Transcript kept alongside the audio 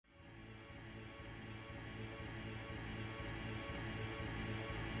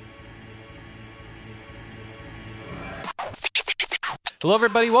Hello,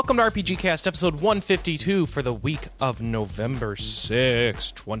 everybody. Welcome to RPGCast, episode 152 for the week of November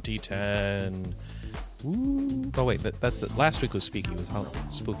 6, 2010. Ooh. Oh, wait. Last week was Spooky.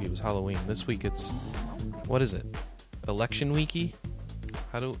 Spooky was Halloween. This week it's... What is it? Election weeky?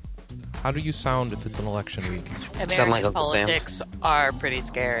 How do you sound if it's an election week? American politics are pretty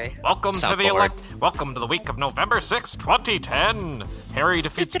scary. Welcome to the week of November 6, 2010. Harry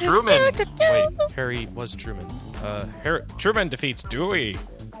defeats Truman. Wait, Harry was Truman. Truman defeats Dewey.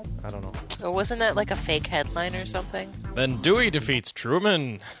 I don't know. Oh, wasn't that like a fake headline or something? Then Dewey defeats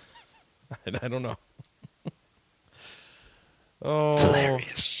Truman. I don't know. Oh,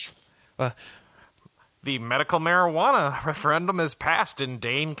 hilarious. The medical marijuana referendum is passed in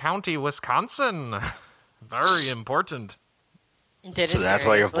Dane County, Wisconsin. Very important. So that's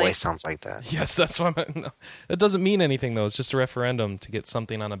why your voice sounds like that. Yes, that's why. No, it doesn't mean anything, though. It's just a referendum to get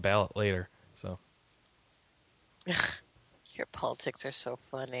something on a ballot later. So, your politics are so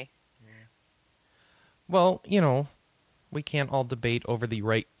funny. Well, you know, we can't all debate over the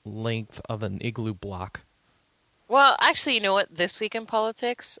right length of an igloo block. Well, actually, you know what? This week in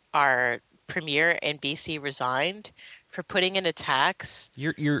politics, our premier and BC resigned for putting in a tax.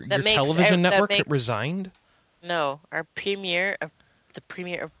 Your television network resigned? No, the premier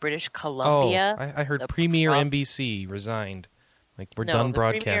of British Columbia. Oh, I heard Premier NBC resigned. Like, we're done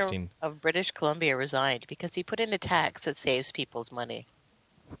broadcasting. The Premier of British Columbia resigned because he put in a tax that saves people's money.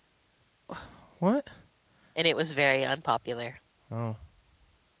 What? And it was very unpopular. Oh.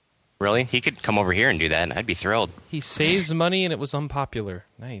 Really? He could come over here and do that, and I'd be thrilled. He saves money, and it was unpopular.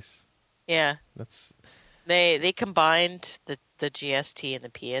 Nice. Yeah. That's... They combined the GST and the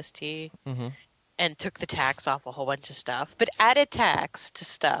PST and took the tax off a whole bunch of stuff, but added tax to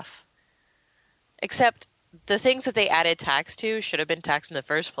stuff. Except the things that they added tax to should have been taxed in the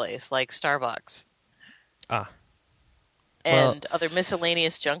first place, like Starbucks. And other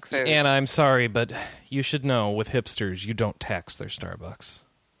miscellaneous junk food. And I'm sorry, but you should know, with hipsters, you don't tax their Starbucks.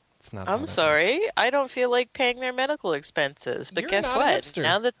 It's not. I'm sorry. Works. I don't feel like paying their medical expenses. But You're guess not what? a hipster.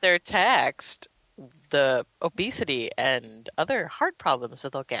 Now that they're taxed, the obesity and other heart problems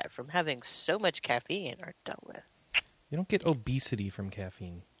that they'll get from having so much caffeine are dealt with. You don't get obesity from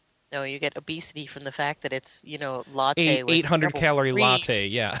caffeine. No, you get obesity from the fact that it's, latte with 800 calorie cream. latte,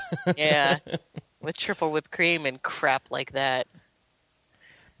 yeah. Yeah, with triple whipped cream and crap like that.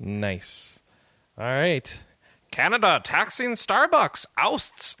 Nice. All right. Canada taxing Starbucks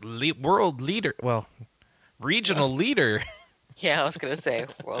ousts world leader. Well, regional leader. Yeah, I was going to say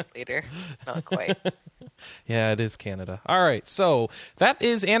world leader. Not quite. Yeah, it is Canada. All right, so that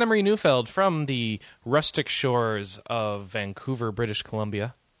is Anna Marie Neufeld from the rustic shores of Vancouver, British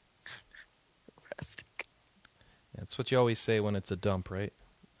Columbia. Rustic. That's what you always say when it's a dump, right?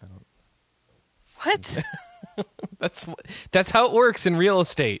 What? That's how it works in real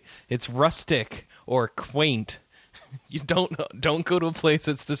estate. It's rustic or quaint. You don't go to a place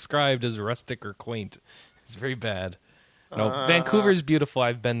that's described as rustic or quaint. It's very bad. No, Vancouver's beautiful.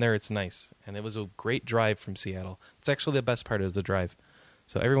 I've been there. It's nice. And it was a great drive from Seattle. It's actually the best part is the drive.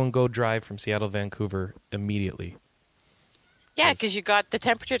 So everyone go drive from Seattle, Vancouver immediately. Yeah, because you got the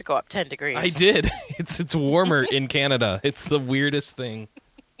temperature to go up 10 degrees. I did. It's warmer in Canada. It's the weirdest thing.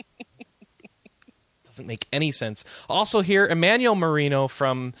 Doesn't make any sense. Also here, Emmanuel Marino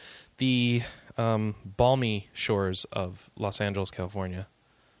from the balmy shores of Los Angeles, California.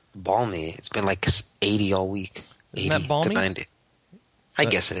 Balmy? It's been like 80 all week. Isn't 80 that balmy? to 90. I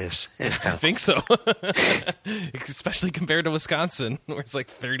guess it is. It's kind I of think so. Especially compared to Wisconsin, where it's like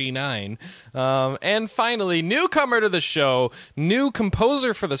 39. And finally, newcomer to the show, new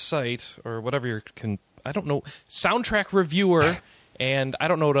composer for the site, or whatever you can, I don't know, soundtrack reviewer, and I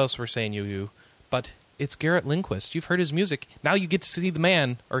don't know what else we're saying, you, but it's Garrett Lindquist. You've heard his music. Now you get to see the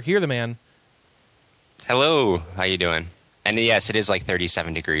man, or hear the man. Hello. How you doing? And yes, it is like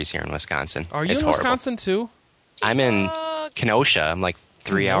 37 degrees here in Wisconsin. Are you in Wisconsin too? I'm in Kenosha. I'm like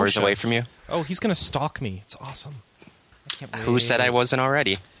 3 hours away from you. Oh, he's going to stalk me. It's awesome. I can't wait. Who said I wasn't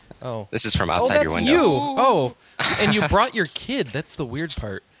already? Oh. This is from outside your window. You. Oh, and you brought your kid. That's the weird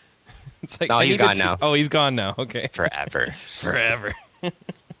part. It's like, no, he's gone now. Oh, he's gone now. Okay. Forever. Forever.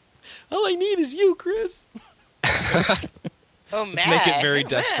 All I need is you, Chris. Oh, Let's make it very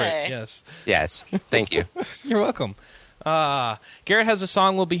desperate. Yes. Yes. Thank you. You're welcome. Garrett has a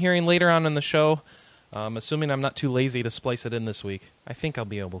song we'll be hearing later on in the show. Assuming I'm not too lazy to splice it in this week. I think I'll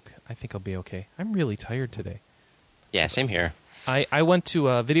be okay. I'm really tired today. Yeah, same here. I went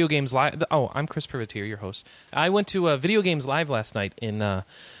to Video Games Live. Oh, I'm Chris Privateer, your host. I went to Video Games Live last night in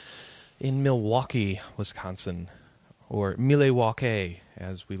Milwaukee, Wisconsin, or Milwaukee,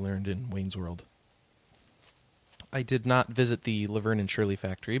 as we learned in Wayne's World. I did not visit the Laverne and Shirley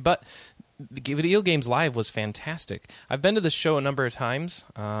factory, but Video Games Live was fantastic. I've been to this show a number of times,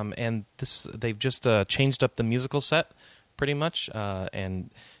 and they've just changed up the musical set pretty much, and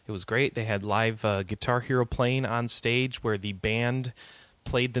it was great. They had live Guitar Hero playing on stage where the band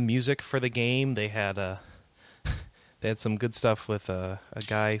played the music for the game. They had they had some good stuff with a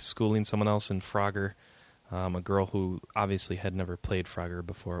guy schooling someone else in Frogger, a girl who obviously had never played Frogger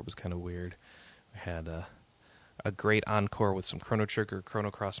before. It was kind of weird. We had a great encore with some Chrono Trigger, Chrono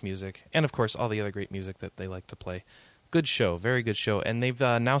Cross music, and of course all the other great music that they like to play. Good show, very good show. And they've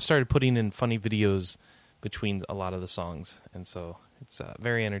now started putting in funny videos between a lot of the songs, and so it's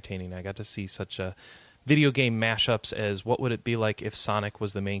very entertaining. I got to see such video game mashups as what would it be like if Sonic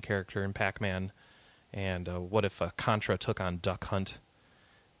was the main character in Pac-Man, and what if Contra took on Duck Hunt.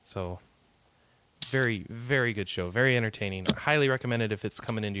 So very, very good show, very entertaining. Highly recommend it if it's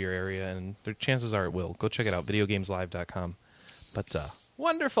coming into your area, and the chances are it will. Go check it out, videogameslive.com. But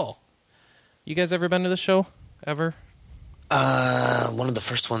wonderful. You guys ever been to the show? Ever? One of the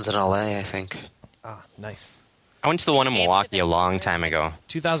first ones in LA, I think. Ah, nice. I went to the one in Milwaukee a long time ago.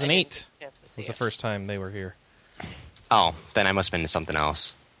 2008 was the first time they were here. Oh, then I must have been to something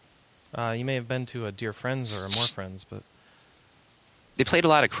else. You may have been to a Dear Friends or a More Friends, but... They played a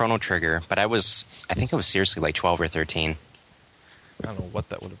lot of Chrono Trigger, but I think I was seriously like 12 or 13. I don't know what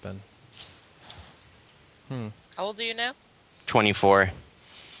that would have been. How old are you now? 24.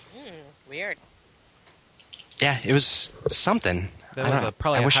 Weird. Yeah, it was something. That was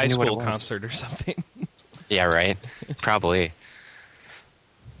probably a high school concert or something. Yeah, right. Probably.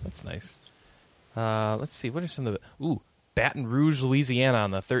 That's nice. Let's see. What are some of the... Ooh, Baton Rouge, Louisiana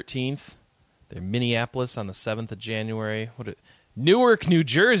on the 13th. They're Minneapolis on the 7th of January. Newark, New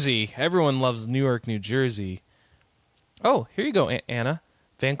Jersey. Everyone loves Newark, New Jersey. Oh, here you go, Anna.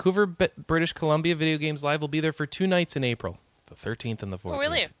 Vancouver, British Columbia Video Games Live will be there for 2 nights in April. The 13th and the 14th. Oh,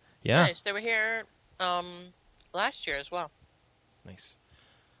 really? Yeah. Nice. They were here last year as well. Nice.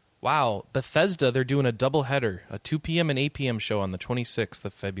 Wow. Bethesda, they're doing a doubleheader, a 2 p.m. and 8 p.m. show on the 26th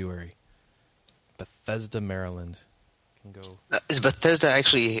of February. Bethesda, Maryland. Can go. Is Bethesda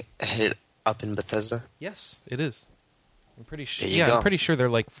actually headed up in Bethesda? Yes, it is. I'm pretty sure. There you go. I'm pretty sure they're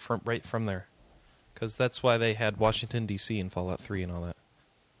like right from there, because that's why they had Washington D.C. and Fallout 3 and all that.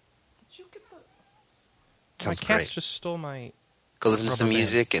 Did you get the? Sounds my cats great. just stole my. Go listen to some Rubber band.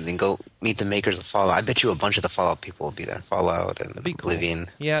 music and then go meet the makers of Fallout. I bet you a bunch of the Fallout people will be there. Fallout and That'd be cool. Oblivion.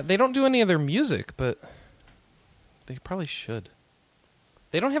 Yeah, they don't do any of their music, but they probably should.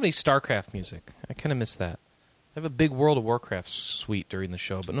 They don't have any StarCraft music. I kind of miss that. They have a big World of Warcraft suite during the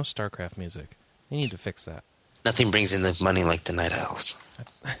show, but no StarCraft music. They need to fix that. Nothing brings in the money like the Night Owls.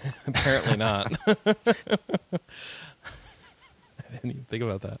 Apparently not. I didn't even think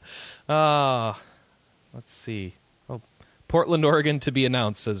about that. Let's see. Oh, Portland, Oregon to be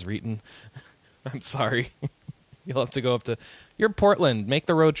announced, says Reeton. I'm sorry. You'll have to go up to... You're Portland. Make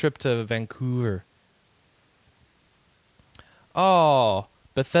the road trip to Vancouver. Oh,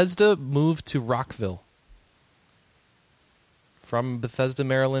 Bethesda moved to Rockville. From Bethesda,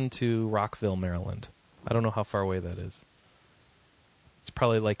 Maryland to Rockville, Maryland. I don't know how far away that is. It's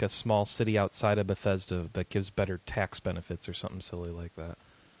probably like a small city outside of Bethesda that gives better tax benefits or something silly like that.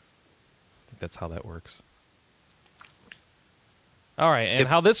 I think that's how that works. All right, and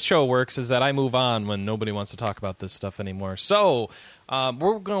how this show works is that I move on when nobody wants to talk about this stuff anymore. So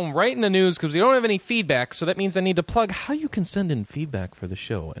we're going right into news because we don't have any feedback, so that means I need to plug how you can send in feedback for the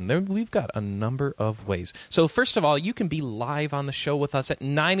show. And there, we've got a number of ways. So first of all, you can be live on the show with us at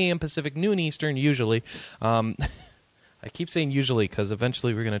 9 a.m. Pacific, noon Eastern, usually. I keep saying usually because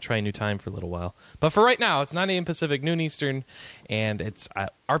eventually we're going to try a new time for a little while. But for right now, it's 9 a.m. Pacific, noon Eastern, and it's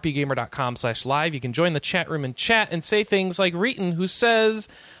at rpgamer.com/live. You can join the chat room and chat and say things like Reeton, who says,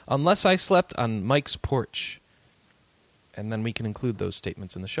 unless I slept on Mike's porch. And then we can include those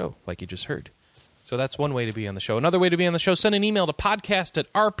statements in the show, like you just heard. So that's one way to be on the show. Another way to be on the show, send an email to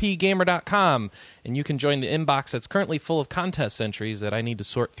podcast@rpgamer.com, and you can join the inbox that's currently full of contest entries that I need to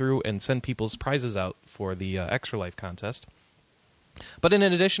sort through and send people's prizes out for the Extra Life contest. But in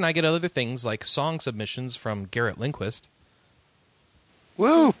addition, I get other things like song submissions from Garrett Lindquist.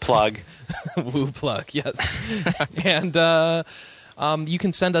 Woo! Plug. Woo plug, yes. And you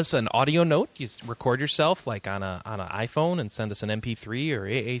can send us an audio note. You record yourself like on an iPhone and send us an MP3 or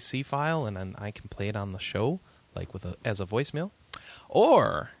AAC file, and then I can play it on the show like as a voicemail.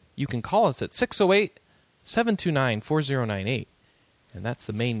 Or you can call us at 608-729-4098. And that's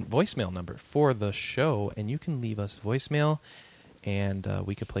the main voicemail number for the show, and you can leave us voicemail and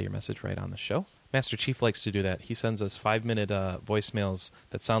we could play your message right on the show. Master Chief likes to do that. He sends us 5-minute voicemails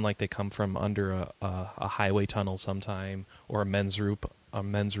that sound like they come from under a highway tunnel sometime, or a men's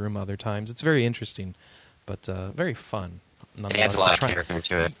room other times. It's very interesting, but very fun. It adds a lot of character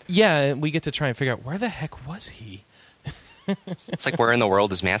to it. Yeah, and we get to try and figure out where the heck was he? It's like, where in the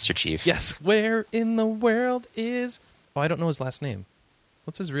world is Master Chief? Yes, where in the world is... Oh, I don't know his last name.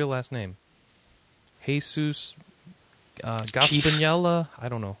 What's his real last name? Jesus Gaspanella? I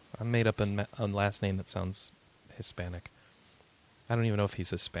don't know. I made up a last name that sounds Hispanic. I don't even know if he's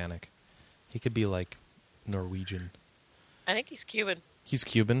Hispanic. He could be like Norwegian. I think he's Cuban. He's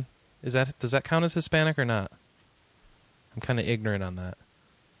Cuban? Does that count as Hispanic or not? I'm kind of ignorant on that.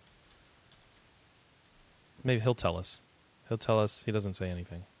 Maybe he'll tell us. He'll tell us. He doesn't say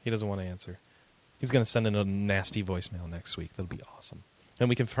anything. He doesn't want to answer. He's going to send in a nasty voicemail next week. That'll be awesome. Then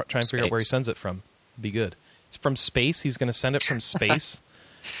we can try and figure out where he sends it from. It'll be good. It's from space. He's going to send it from space.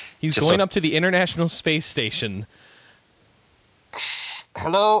 He's going up to the International Space Station.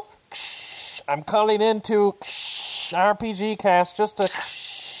 Hello, I'm calling into RPGCast just to...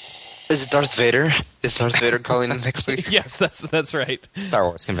 Is it Darth Vader? Is Darth Vader calling in next week? Yes, that's right. Star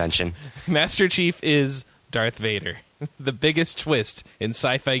Wars convention. Master Chief is Darth Vader. The biggest twist in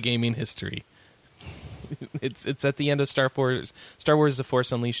sci-fi gaming history. It's at the end of Star Wars The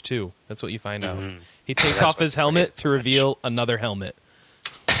Force Unleashed 2. That's what you find out. He takes off his helmet to reveal another helmet.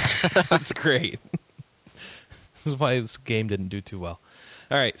 That's great. This is why this game didn't do too well.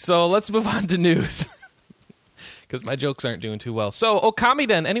 All right, so let's move on to news. Because my jokes aren't doing too well. So,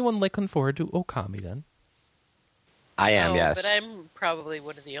 Okamiden. Anyone looking forward to Okamiden? I am, yes. But I'm probably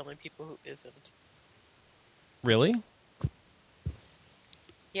one of the only people who isn't. Really?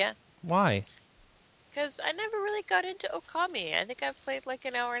 Yeah. Why? Because I never really got into Okami. I think I've played like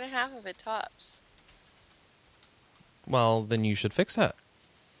an hour and a half of it tops. Well, then you should fix that.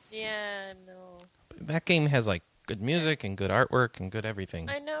 Yeah, no. That game has like good music and good artwork and good everything.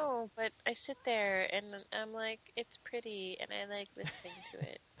 I know, but I sit there and I'm like, it's pretty, and I like listening to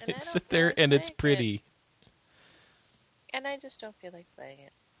it. And I don't Sit feel there like and it's playing pretty. it. And I just don't feel like playing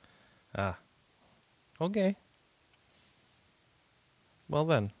it. Ah. Okay. Well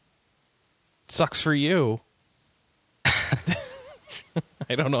then. Sucks for you.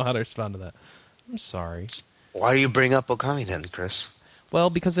 I don't know how to respond to that. I'm sorry. Why do you bring up Okami then, Chris? Well,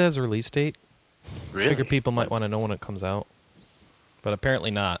 because it has a release date. Really? I figure people might want to know when it comes out. But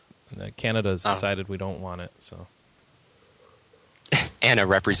apparently not. Canada's decided we don't want it, so. Anna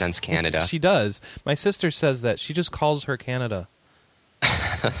represents Canada. She does. My sister says that. She just calls her Canada.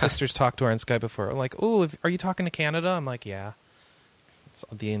 My sister's talked to her on Skype before. I'm like, "Oh, are you talking to Canada?" I'm like, "Yeah." It's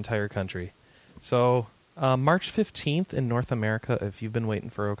the entire country. So, March 15th in North America, if you've been waiting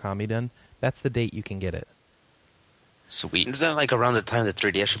for Okamiden, that's the date you can get it. Sweet. Is that like around the time the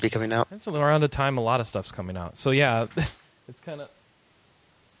 3DS should be coming out? That's around the time a lot of stuff's coming out. So, yeah, it's kind of...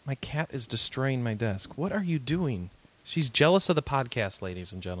 My cat is destroying my desk. What are you doing? She's jealous of the podcast,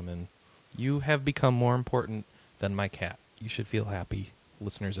 ladies and gentlemen. You have become more important than my cat. You should feel happy,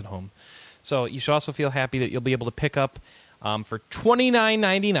 listeners at home. So you should also feel happy that you'll be able to pick up for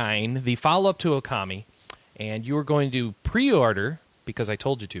 $29.99 the follow-up to Okami. And you are going to pre-order, because I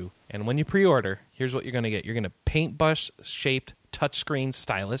told you to. And when you pre-order, here's what you're going to get. You're going to paintbrush-shaped touchscreen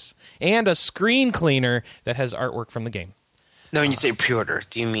stylus and a screen cleaner that has artwork from the game. No, when you say pre-order,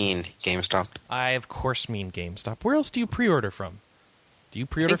 do you mean GameStop? I, of course, mean GameStop. Where else do you pre-order from? Do you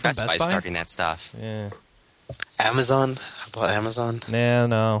pre-order from Best Buy's starting that stuff. Yeah. Amazon? How about Amazon?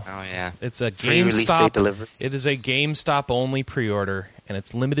 No. Oh, yeah. It's a Free release date GameStop. delivery. It is a GameStop-only pre-order, and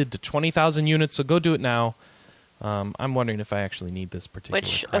it's limited to 20,000 units, so go do it now. I'm wondering if I actually need this particular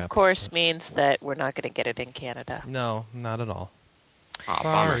Which, crap. of course, means that we're not going to get it in Canada. No, not at all. Oh,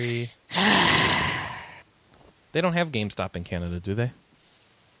 bummer. Sorry. They don't have GameStop in Canada, do they?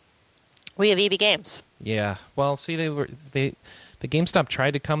 We have EB Games. Yeah. Well, see, the GameStop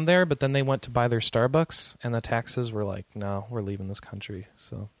tried to come there, but then they went to buy their Starbucks, and the taxes were like, no, we're leaving this country.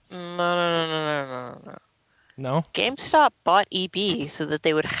 So No. no. GameStop bought EB so that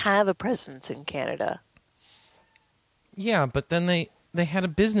they would have a presence in Canada. Yeah, but then they had a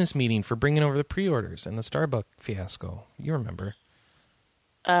business meeting for bringing over the pre-orders and the Starbucks fiasco. You remember?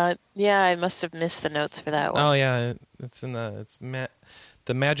 Yeah, I must have missed the notes for that one. Oh yeah, it's in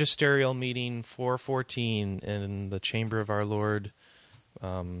the magisterial meeting 414 in the Chamber of Our Lord.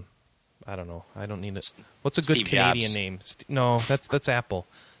 I don't know. I don't need it. What's a good Steve Canadian Jobs. name? No, that's Apple.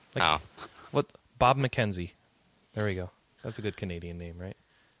 Oh. What? Bob McKenzie. There we go. That's a good Canadian name, right?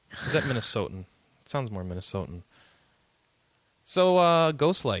 Is that Minnesotan? It sounds more Minnesotan. So,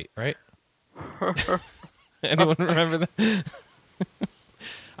 Ghostlight, right? Anyone remember that?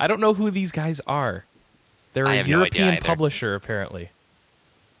 I don't know who these guys are. They're I a have no idea European either. publisher, apparently.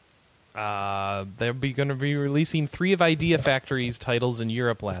 They're going to be releasing 3 of Idea Factory's titles in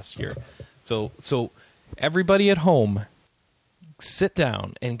Europe last year. So everybody at home, sit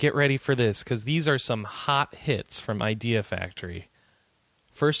down and get ready for this, because these are some hot hits from Idea Factory.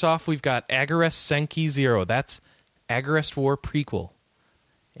 First off, we've got Agarest Senki Zero. That's Agarest War prequel,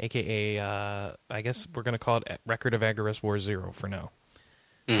 a.k.a. I guess we're going to call it Record of Agarest War Zero for now.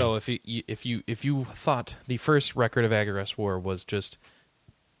 So if you thought the first Record of Agarest War was just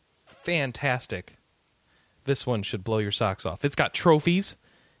fantastic, this one should blow your socks off. It's got trophies,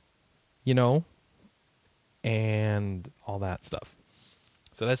 and all that stuff.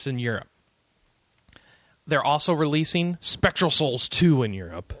 So that's in Europe. They're also releasing Spectral Souls 2 in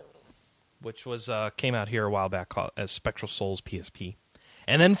Europe, which was came out here a while back as Spectral Souls PSP.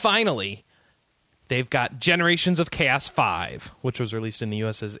 And then finally, they've got Generations of Chaos 5, which was released in the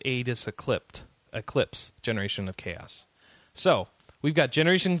US as Aegis Eclipse Generation of Chaos. So, we've got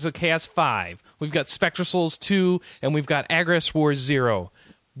Generations of Chaos 5, we've got Spectral Souls 2, and we've got Agarest War 0.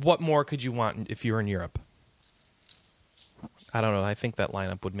 What more could you want if you were in Europe? I don't know. I think that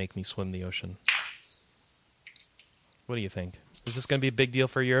lineup would make me swim the ocean. What do you think? Is this going to be a big deal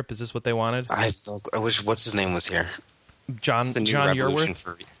for Europe? Is this what they wanted? I wish what's his name was here. John It's the new revolution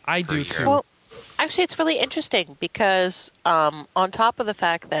Yearworth? I do Europe. too. Well, actually, it's really interesting because on top of the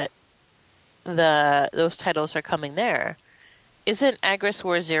fact that those titles are coming there, isn't Agarest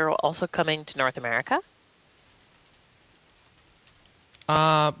War Zero also coming to North America?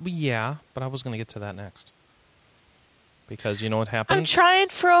 Yeah, but I was going to get to that next. Because you know what happened? I'm trying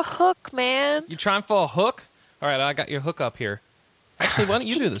for a hook, man. You trying for a hook? All right, I got your hook up here. Actually, why don't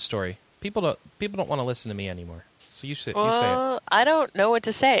you do the story? People don't want to listen to me anymore. So you say it. I don't know what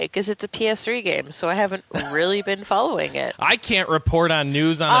to say because it's a PS3 game, so I haven't really been following it. I can't report on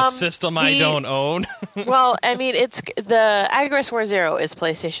news on a system I don't own. Well, I mean, it's the Agarest War Zero is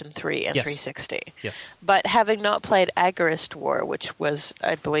PlayStation 3 and Yes. 360. Yes. But having not played Agarest War, which was,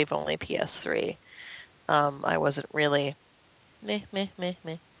 I believe, only PS3, I wasn't really meh.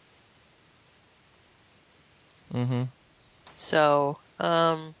 Mm-hmm. So,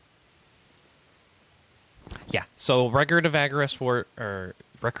 Yeah. So Record of Agarest War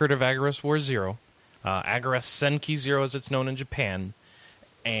Zero, Agarest Senki Zero as it's known in Japan,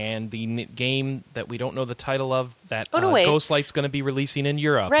 and the game that we don't know the title of that wait. Ghostlight's going to be releasing in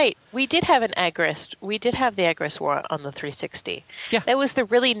Europe. right, we did have the Agarest War on the 360. Yeah. That was the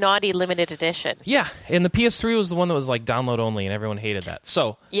really naughty limited edition. Yeah, and the PS3 was the one that was like download only, and everyone hated that.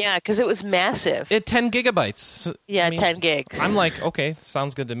 So Yeah, because it was massive. it 10 gigabytes. So, yeah, I mean, 10 gigs. I'm like, okay,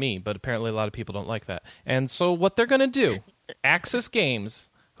 sounds good to me, but apparently a lot of people don't like that. And so what they're going to do, Axis Games,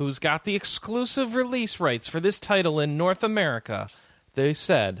 who's got the exclusive release rights for this title in North America, they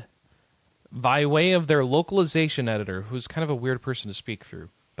said, by way of their localization editor, who's kind of a weird person to speak through,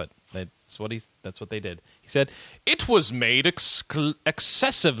 but that's what they did. He said, "It was made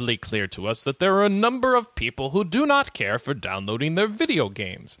excessively clear to us that there are a number of people who do not care for downloading their video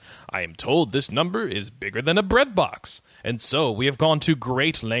games. I am told this number is bigger than a bread box, and so we have gone to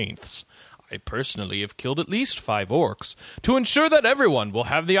great lengths. I personally have killed at least 5 orcs to ensure that everyone will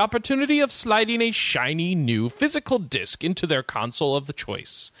have the opportunity of sliding a shiny new physical disc into their console of the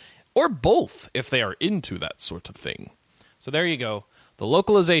choice. Or both, if they are into that sort of thing." So there you go. The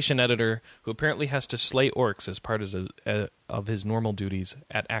localization editor, who apparently has to slay orcs as part of his normal duties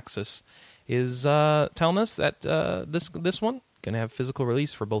at Axis, is telling us that this one going to have physical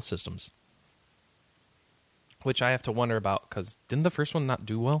release for both systems. Which I have to wonder about, because didn't the first one not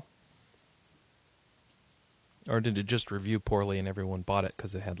do well? Or did it just review poorly and everyone bought it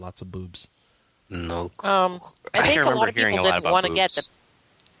because it had lots of boobs? No. I think a remember lot of hearing people a lot didn't about want to get boobs.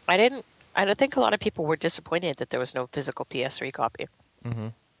 I don't think a lot of people were disappointed that there was no physical PS3 copy. Mm-hmm.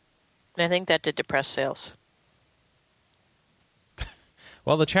 And I think that did depress sales.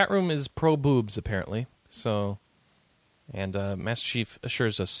 Well, the chat room is pro boobs apparently. So, and Master Chief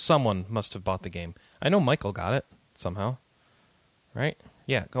assures us someone must have bought the game. I know Michael got it somehow, right?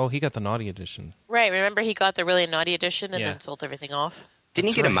 Yeah. Oh, he got the naughty edition. Right, remember he got the really naughty edition and Yeah. then sold everything off? Didn't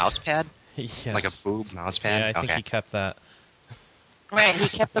he That's get a right. mouse pad? Yes. Like a boob mouse pad? Yeah, I think Okay. he kept that. Right, he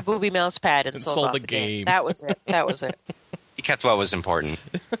kept the booby mouse pad and And sold sold off the the game. That was it. He kept what was important.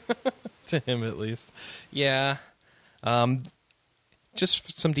 To him, at least. Yeah.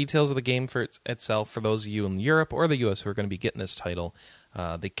 Just some details of the game for itself for those of you in Europe or the US who are going to be getting this title.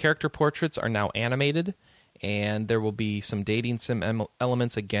 The character portraits are now animated, and there will be some dating sim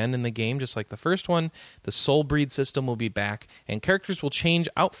elements again in the game, just like the first one. The soul breed system will be back, and characters will change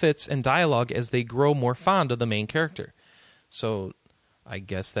outfits and dialogue as they grow more fond of the main character. So I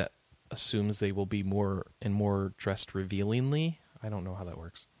guess that assumes they will be more and more dressed revealingly. I don't know how that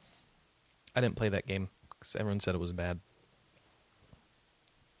works. I didn't play that game because everyone said it was bad.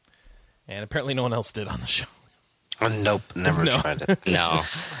 And apparently no one else did on the show. Nope, never tried it. No.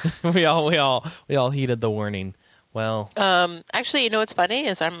 we all heeded the warning. Well, actually, you know what's funny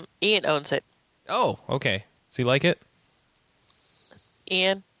is Ian owns it. oh, okay. Does he like it?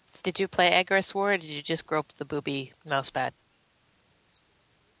 Ian, did you play Agorist War, or did you just grope the booby mousepad?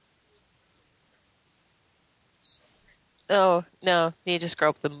 Oh, no, you just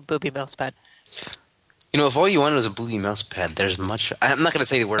groped the booby mousepad. You know, if all you wanted was a booby mouse pad, there's much... I'm not going to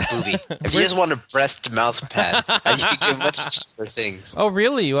say the word booby. If you just want a breast mouse pad, you could get much cheaper things. Oh,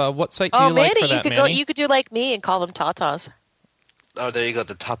 really? What site do you like for that, Manny? You could do like me and call them tatas. Oh, there you go,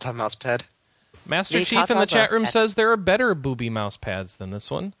 the Tata mouse pad. Master The Chief in the Tata chat room mouse pad. says there are better booby mouse pads than this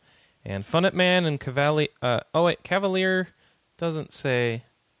one. And Funitman and Cavalier doesn't say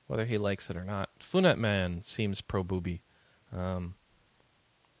whether he likes it or not. Funitman seems pro-booby.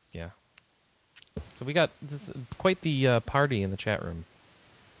 Yeah. So we got quite the party in the chat room.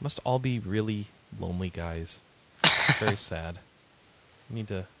 Must all be really lonely guys. Very sad. We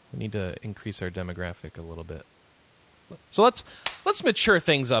need to increase our demographic a little bit. So let's mature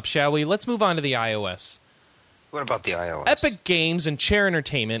things up, shall we? Let's move on to the iOS. What about the iOS? Epic Games and Chair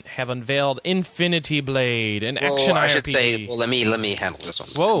Entertainment have unveiled Infinity Blade, an action I RPG. should say, let me handle this one.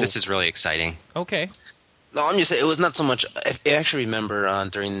 Whoa. This is really exciting. Okay. No, I'm just saying, it was not so much... I actually remember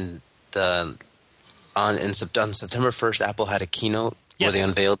during the... On September 1st, Apple had a keynote where they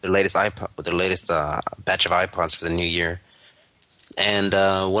unveiled their latest batch of iPods for the new year. And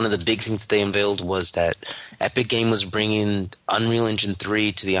one of the big things that they unveiled was that Epic Game was bringing Unreal Engine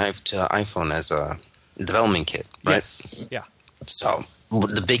 3 to iPhone as a development kit, right? Yes. Yeah. So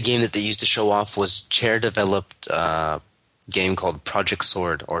the big game that they used to show off was Chair-developed game called Project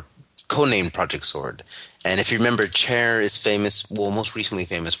Sword, or codenamed Project Sword. And if you remember, Chair is famous, most recently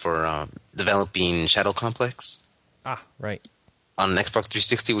famous for developing Shadow Complex. Ah, right. On Xbox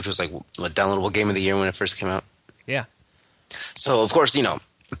 360, which was like a downloadable game of the year when it first came out. Yeah. So, of course,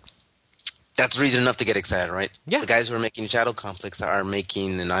 that's reason enough to get excited, right? Yeah. The guys who are making Shadow Complex are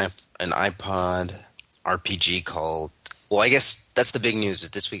making an iPod RPG called... Well, I guess that's the big news,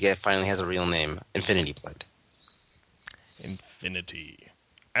 is this week it finally has a real name, Infinity Blade. Infinity.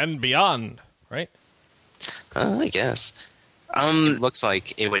 And beyond, right? I guess. It looks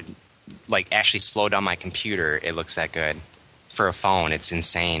like it would actually slow down my computer. It looks that good. For a phone, it's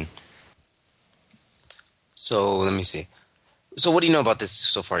insane. So, let me see. So, what do you know about this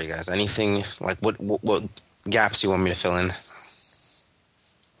so far, you guys? Anything, like, what gaps you want me to fill in?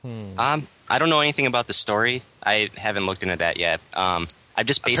 I don't know anything about the story. I haven't looked into that yet. I've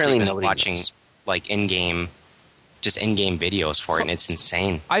just basically been watching in-game videos for it, and it's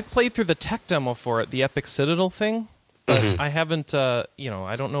insane. I played through the tech demo for it, the Epic Citadel thing, but I haven't, I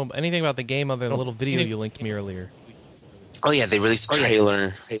don't know anything about the game other than a little video you linked me earlier. Oh, yeah, they released a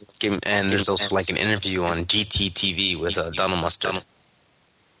trailer, and there's also, like, an interview on GTTV with Donald Mustard.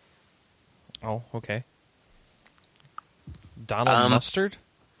 Oh, okay. Donald Mustard?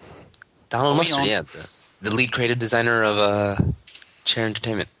 Donald Mustard, yeah. The lead creative designer of Chair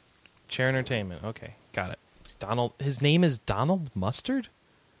Entertainment. Chair Entertainment, okay, got it. His name is Donald Mustard?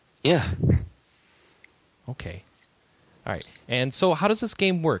 Yeah. Okay. All right. And so how does this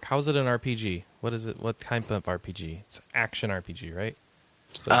game work? How is it an RPG? What is it? What type of RPG? It's action RPG, right?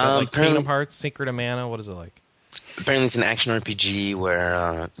 So like Kingdom Hearts, Secret of Mana, what is it like? Apparently it's an action RPG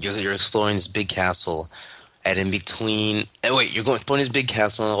where you're exploring this big castle, and in between... you're exploring this big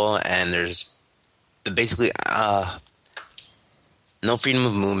castle, and there's basically no freedom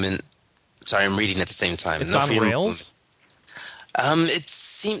of movement. Sorry, I'm reading at the same time. It's no on rails?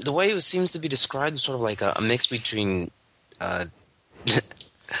 The way it seems to be described is sort of like a mix between...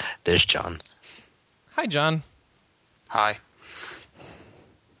 there's John. Hi, John. Hi.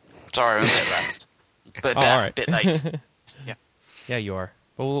 Sorry, I'm a bit late. But all right. bit late. Yeah. Yeah, you are.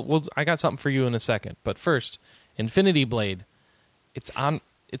 Well, I got something for you in a second. But first, Infinity Blade. It's on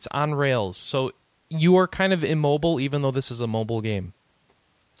rails. So you are kind of immobile, even though this is a mobile game.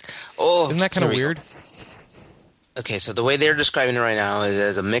 Oh, isn't that kind of weird? Okay, so the way they're describing it right now is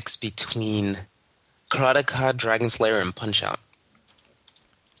as a mix between Karateka, Dragon Slayer, and Punch-Out.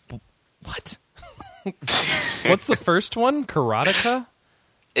 What? What's the first one? Karateka?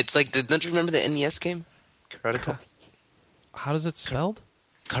 It's like, don't you remember the NES game? Karateka? How does it spelled?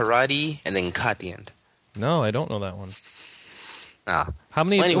 Karate and then ka at the end. No, I don't know that one. How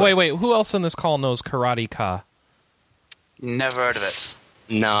many? Well, anyway. Wait. Who else in this call knows Karate Ka? Never heard of it.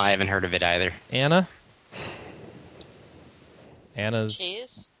 No, I haven't heard of it either. Anna? Anna's...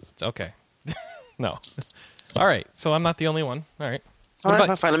 Cheese? Okay. No. All right, so I'm not the only one. All right. Fine.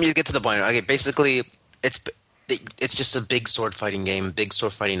 Let me just get to the point. Okay, basically, it's just a big sword fighting game, big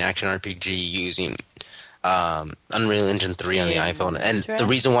sword fighting action RPG using Unreal Engine 3 on the iPhone. And the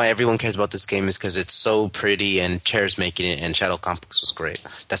reason why everyone cares about this game is because it's so pretty, and Chair's making it, and Shadow Complex was great.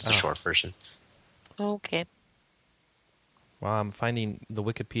 That's the short version. Okay. Wow, I'm finding the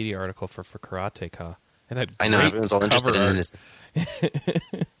Wikipedia article for Karateka. I know, everyone's all interested in this.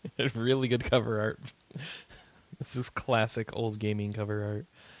 Really good cover art. This is classic old gaming cover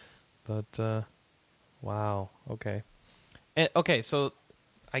art. But, wow, okay. Okay, so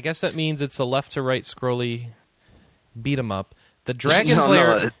I guess that means it's a left-to-right scrolly beat-em-up. The Dragon's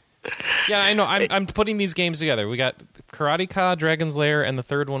Lair... Yeah, I know. I'm putting these games together. We got Karateka, Dragon's Lair, and the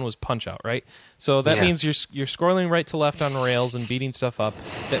third one was Punch-Out, right? So that means you're scrolling right to left on rails and beating stuff up.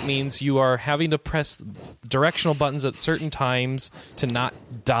 That means you are having to press directional buttons at certain times to not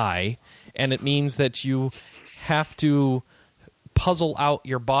die. And it means that you have to puzzle out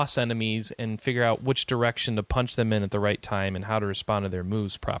your boss enemies and figure out which direction to punch them in at the right time and how to respond to their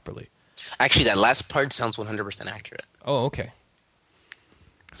moves properly. Actually, that last part sounds 100% accurate. Oh, okay.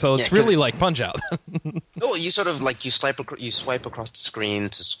 So it's really like Punch-Out. Oh, you sort of like you swipe across the screen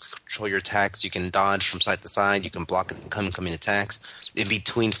to control your attacks. You can dodge from side to side. You can block incoming attacks. In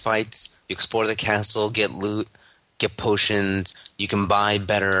between fights, you explore the castle, get loot, get potions. You can buy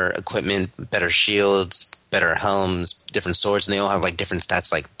better equipment, better shields, better helms, different swords, and they all have like different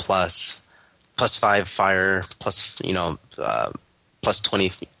stats, like plus 5 fire, plus plus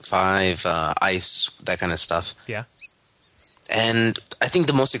 25 ice, that kind of stuff. Yeah. And I think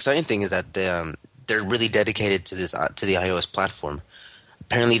the most exciting thing is that they're really dedicated to this to the iOS platform.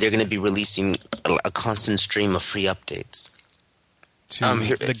 Apparently, they're going to be releasing a constant stream of free updates.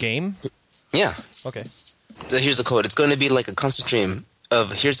 To the game? Yeah. Okay. So here's the code. It's going to be like a constant stream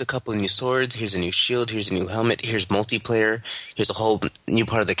of here's a couple of new swords, here's a new shield, here's a new helmet, here's multiplayer, here's a whole new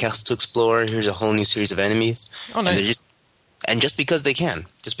part of the castle to explore, here's a whole new series of enemies. Oh, nice. And just because they can.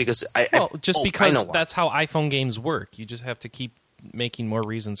 Just because that's how iPhone games work. You just have to keep making more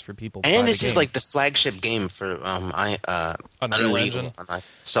reasons for people to buy and the this game. is like the flagship game for Unreal Engine.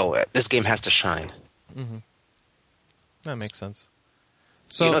 So this game has to shine. Mm-hmm. That makes sense.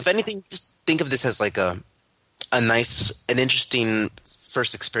 So, if anything, just think of this as like an interesting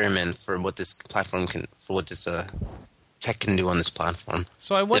first experiment for what this platform tech can do on this platform.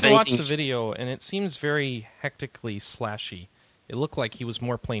 So I went and watched the video, and it seems very hectically slashy. It looked like he was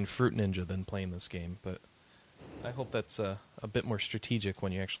more playing Fruit Ninja than playing this game, but I hope that's a bit more strategic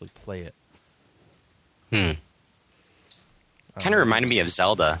when you actually play it. Kind of reminded me of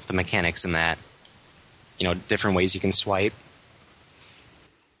Zelda, the mechanics in that. Different ways you can swipe.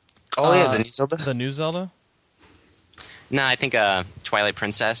 Oh, yeah, the new Zelda? The new Zelda? No, I think Twilight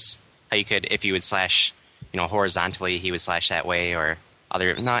Princess, how you could, if you would slash... horizontally, he would slash that way, or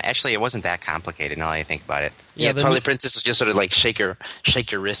other. No, actually, it wasn't that complicated. Now that I think about it. Yeah, Twilight Princess was just sort of like shake your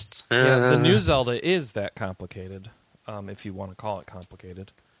wrists. Yeah, the new Zelda is that complicated, if you want to call it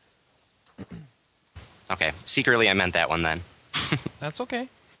complicated. Okay, secretly I meant that one then. That's okay.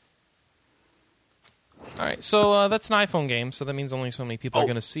 All right, so that's an iPhone game, so that means only so many people are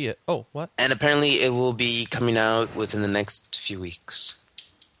going to see it. Oh, what? And apparently, it will be coming out within the next few weeks.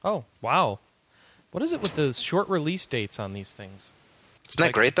 Oh, wow. What is it with the short release dates on these things? Isn't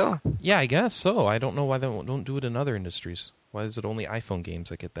that great, though? Yeah, I guess so. I don't know why they don't do it in other industries. Why is it only iPhone games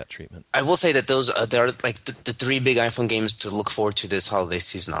that get that treatment? I will say that those there are like the three big iPhone games to look forward to this holiday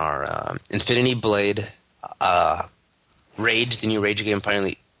season are Infinity Blade, Rage, the new Rage game,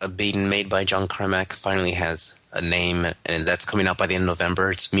 finally being made by John Carmack, finally has a name, and that's coming out by the end of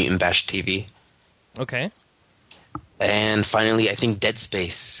November. It's Mutant Bash TV. Okay. And finally, I think Dead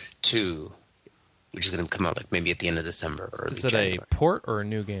Space 2. Which is going to come out like maybe at the end of December or early January. Is it a port or a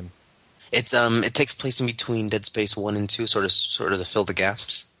new game? It's it takes place in between Dead Space 1 and 2, sort of to fill the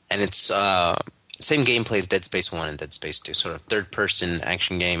gaps. And it's same gameplay as Dead Space 1 and Dead Space 2, sort of third-person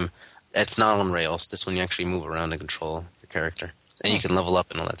action game. It's not on rails. This one you actually move around and control your character. And you can level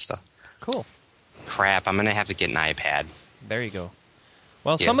up and all that stuff. Cool. Crap, I'm going to have to get an iPad. There you go.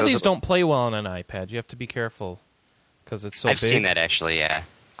 Well, some of these don't play well on an iPad. You have to be careful because it's so big. I've seen that, actually, yeah.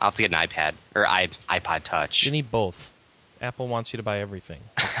 I'll have to get an iPad, or iPod Touch. You need both. Apple wants you to buy everything.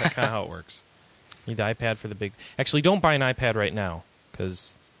 That's kind of how it works. You need the iPad for the big... Actually, don't buy an iPad right now,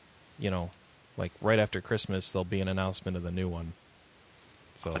 because, like right after Christmas, there'll be an announcement of the new one.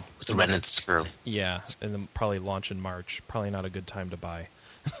 So with the remnants. Yeah, and then probably launch in March. Probably not a good time to buy.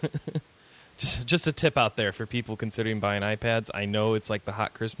 Just a tip out there for people considering buying iPads. I know it's like the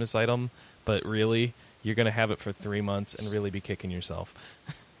hot Christmas item, but really... you're going to have it for 3 months and really be kicking yourself.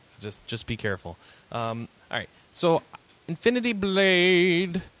 So just be careful. All right. So Infinity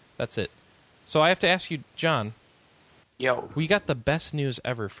Blade. That's it. So I have to ask you, John. Yo. We got the best news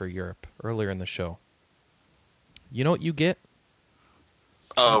ever for Europe earlier in the show. You know what you get?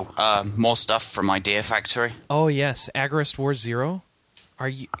 Oh, more stuff from Idea Factory. Oh yes, Agorist War Zero.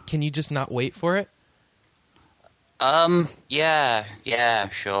 Can you just not wait for it? Yeah,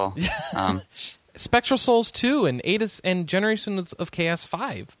 sure. Spectral Souls 2 and Generations of Chaos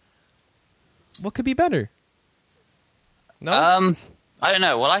 5. What could be better? No? I don't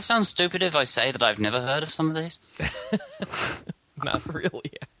know. Will I sound stupid if I say that I've never heard of some of these? Not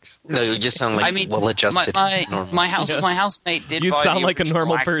really, actually. No, you just sound like well-adjusted. My housemate did. You'd buy sound the like a original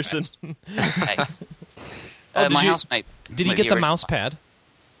normal Agorist. person. Hey. Did Housemate. Did he played get the original mouse pad?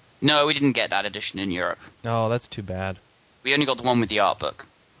 No, we didn't get that edition in Europe. Oh, that's too bad. We only got the one with the art book.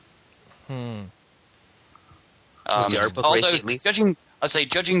 Was the art book racy at least?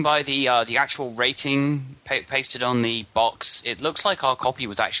 Judging by the actual rating pasted on the box, it looks like our copy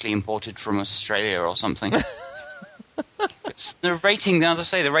was actually imported from Australia or something. The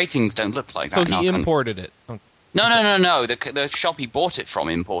ratings don't look like So that. he imported it. Oh. No. The shop he bought it from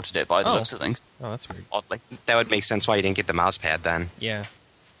imported it by the looks of things. Oh, that's weird. Oddly. That would make sense why you didn't get the mouse pad then. Yeah.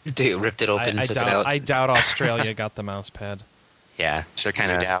 They ripped it open and took it out. I doubt Australia got the mouse pad. Yeah, they're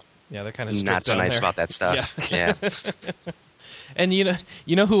kind of Yeah, they're kind of not so nice about that stuff. Yeah. And you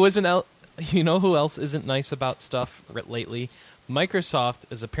know who else isn't nice about stuff lately? Microsoft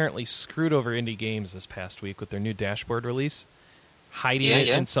is apparently screwed over indie games this past week with their new dashboard release, hiding it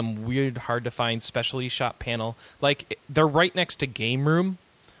in some weird, hard-to-find specialty shop panel. Like, they're right next to Game Room,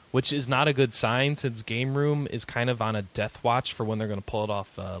 which is not a good sign since Game Room is kind of on a death watch for when they're going to pull it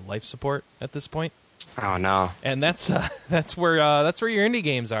off life support at this point. Oh no! And that's where your indie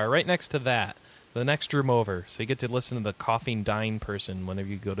games are, right next to that, the next room over. So you get to listen to the coughing, dying person whenever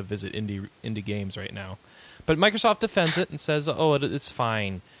you go to visit indie games right now. But Microsoft defends it and says, "Oh, it's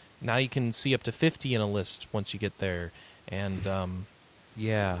fine. Now you can see up to 50 in a list once you get there." And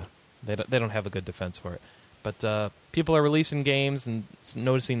they don't have a good defense for it. But people are releasing games and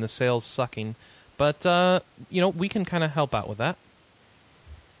noticing the sales sucking. But we can kind of help out with that.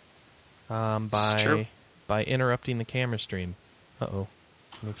 By interrupting the camera stream. Uh-oh.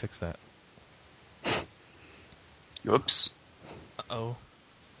 Let me fix that. Oops. Uh-oh.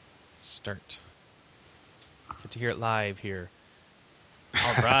 Start. Get to hear it live here.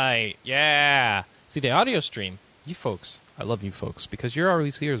 All right. Yeah. See, the audio stream, you folks, I love you folks, because you're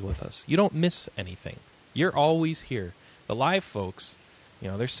always here with us. You don't miss anything. You're always here. The live folks,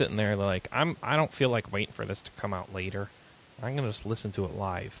 they're sitting there like, I don't feel like waiting for this to come out later. I'm going to just listen to it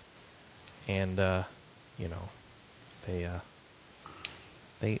live. And, they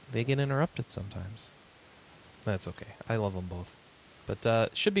get interrupted sometimes. That's okay. I love them both.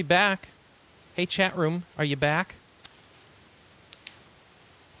 But should be back. Hey, chat room, are you back?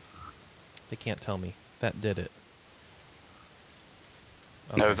 They can't tell me. That did it.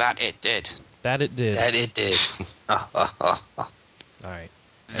 Okay. No, that it did. That it did. That it did. All right.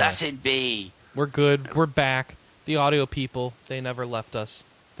 That it be. We're good. We're back. The audio people, they never left us.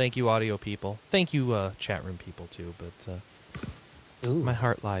 Thank you, audio people. Thank you, chat room people, too. But my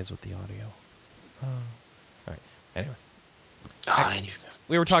heart lies with the audio. Oh. All right. Anyway.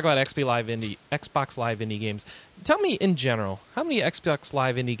 We were talking about Xbox Live Indie games. Tell me, in general, how many Xbox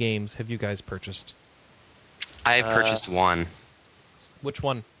Live Indie games have you guys purchased? I purchased one. Which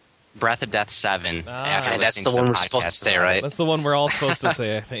one? Breath of Death 7. After that's listening the to one we're podcast. supposed to say, right? That's the one we're all supposed to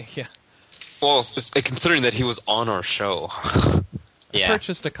say, I think, yeah. Well, considering that he was on our show. Yeah. I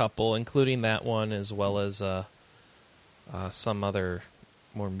purchased a couple, including that one, as well as some other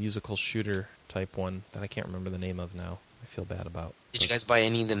more musical shooter type one that I can't remember the name of now. I feel bad about. Did you guys buy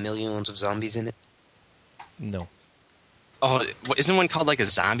any of the millions of zombies in it? No. Oh, isn't one called like a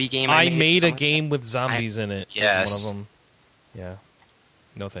zombie game? I made a game with zombies in it. Yes. Was one of them. Yeah.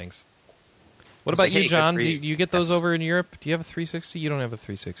 No thanks. What about you, John? Do you get those over in Europe? Do you have a 360? You don't have a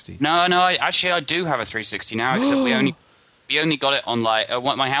 360. No. I do have a 360 now. Except we only got it on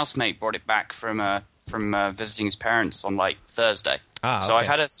my housemate brought it back from visiting his parents on Thursday. So okay.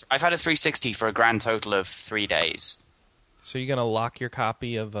 I've had a 360 for a grand total of 3 days. So you're gonna lock your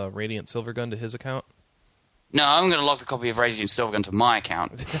copy of Radiant Silvergun to his account? No, I'm going to lock the copy of Radiant Silvergun to my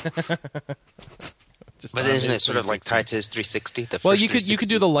account. But isn't it sort of like tied to his 360? Well, you could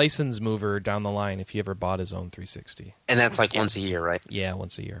do the license mover down the line if he ever bought his own 360. And that's once a year, right? Yeah,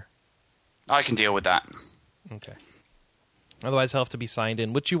 once a year. I can deal with that. Okay. Otherwise, he'll have to be signed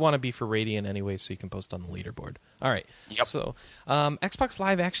in, which you want to be for Radiant anyway, so you can post on the leaderboard. All right. Yep. So, Xbox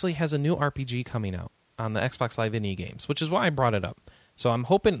Live actually has a new RPG coming out. on the Xbox Live Indie Games, which is why I brought it up. So I'm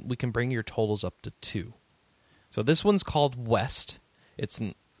hoping we can bring your totals up to 2. So this one's called West. It's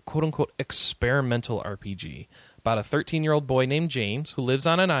an quote-unquote experimental RPG about a 13-year-old boy named James who lives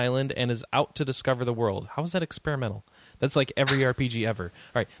on an island and is out to discover the world. How is that experimental? That's like every RPG ever.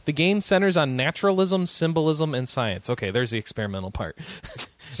 All right, the game centers on naturalism, symbolism, and science. Okay, there's the experimental part.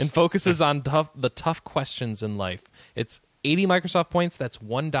 And focuses on the tough questions in life. It's 80 Microsoft points. That's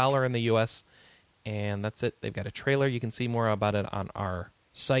 $1 in the U.S., and that's it. They've got a trailer. You can see more about it on our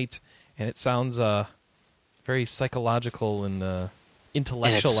site, and it sounds very psychological and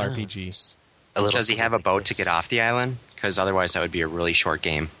intellectual RPG. Does he have a boat to get off the island? Because otherwise that would be a really short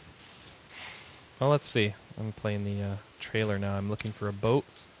game. Well, let's see. I'm playing the trailer now. I'm looking for a boat.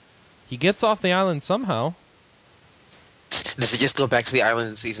 He gets off the island somehow. Does he just go back to the island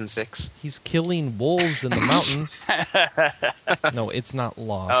in Season 6? He's killing wolves in the mountains. No, it's not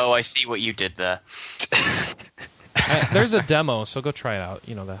lost. Oh, I see what you did there. There's a demo, so go try it out.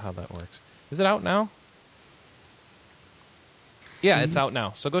 You know how that works. Is it out now? Yeah, it's out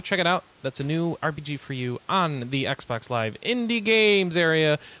now. So go check it out. That's a new RPG for you on the Xbox Live Indie Games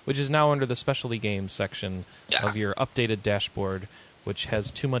area, which is now under the Specialty Games section of your updated dashboard, which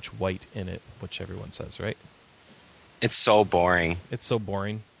has too much white in it, which everyone says, right? It's so boring. It's so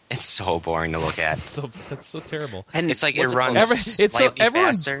boring. It's so boring to look at. That's so terrible. And it's like it runs slightly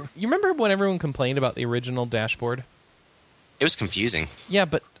faster. You remember when everyone complained about the original dashboard? It was confusing. Yeah,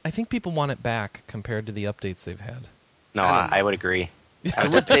 but I think people want it back compared to the updates they've had. No, I would agree. I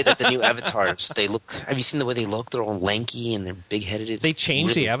would say that the new avatars, they look... Have you seen the way they look? They're all lanky and they're big-headed. They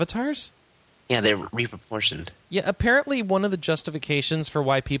changed the avatars? Yeah, they're reproportioned. Yeah, apparently one of the justifications for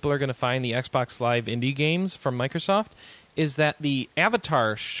why people are going to find the Xbox Live Indie Games from Microsoft is that the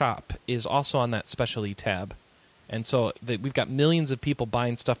avatar shop is also on that specialty tab. And so we've got millions of people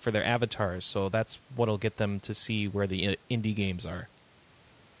buying stuff for their avatars, so that's what'll get them to see where the indie games are.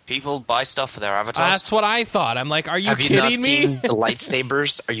 People buy stuff for their avatars? That's what I thought. I'm like, are you kidding me? Have you not seen the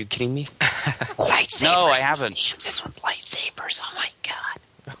lightsabers? Are you kidding me? Lightsabers. No, I haven't. This with lightsabers. Oh my god.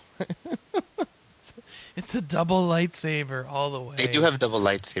 It's a double lightsaber all the way. They do have a double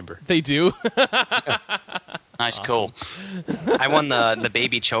lightsaber. They do? Nice, awesome. Cool. I won the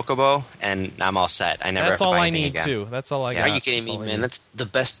baby chocobo, and I'm all set. I never That's have to all buy I anything need, again. too. That's all I got. Are you kidding That's me, all I man? need. That's the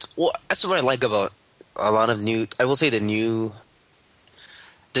best. Well, that's what I like about a lot of new... I will say the new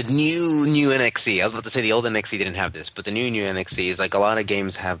NXE. I was about to say the old NXE didn't have this, but the new NXE is like a lot of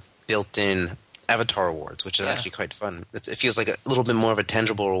games have built-in avatar awards, which is actually quite fun. It feels like a little bit more of a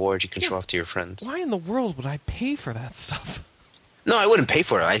tangible reward you can show off to your friends. Why in the world would I pay for that stuff? No, I wouldn't pay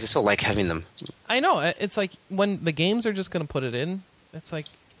for it. I just still like having them. I know. It's like when the games are just going to put it in, it's like,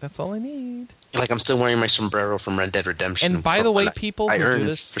 that's all I need. Like I'm still wearing my sombrero from Red Dead Redemption. And by the way, people I who do earned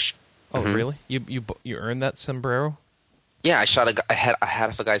this... Oh, really? You earned that sombrero? Yeah, I shot a hat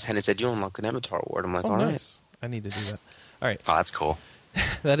off a guy's head and said, "You unlock an avatar award." I'm like, all nice. Right. I need to do that. All right. Oh, that's cool.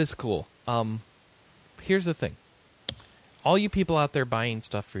 That is cool. Here's the thing. All you people out there buying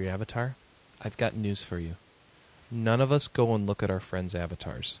stuff for your avatar, I've got news for you. None of us go and look at our friends'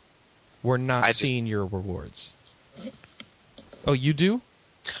 avatars. We're not seeing your rewards. Oh, you do?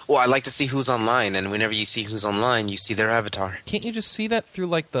 Well, I like to see who's online, and whenever you see who's online, you see their avatar. Can't you just see that through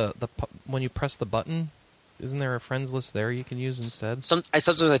like the when you press the button? Isn't there a friends list there you can use instead?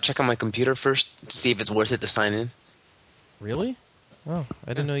 Sometimes I check on my computer first to see if it's worth it to sign in. Really? Oh,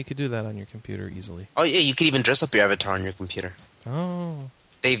 I didn't know you could do that on your computer easily. Oh yeah, you could even dress up your avatar on your computer. Oh.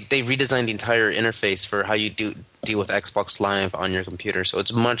 They redesigned the entire interface for how you deal with Xbox Live on your computer, so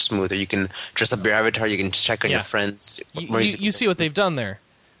it's much smoother. You can dress up your avatar, you can check on your friends. You see what they've done there.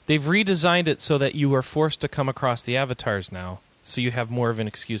 They've redesigned it so that you are forced to come across the avatars now, so you have more of an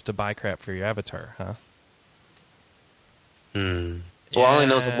excuse to buy crap for your avatar, huh? Well, all I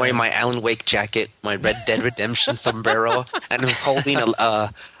know is I'm wearing my Alan Wake jacket, my Red Dead Redemption sombrero, and I'm holding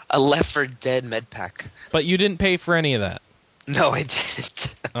a Left 4 Dead med pack. But you didn't pay for any of that? No, I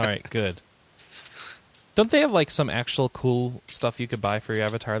didn't. All right, good. Don't they have like some actual cool stuff you could buy for your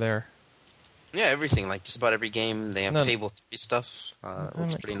avatar there? Yeah, everything. Like just about every game, they have Fable 3 stuff.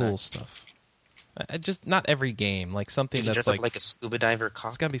 It's pretty cool nice. Stuff. Just not every game, like something that's dress up like a scuba diver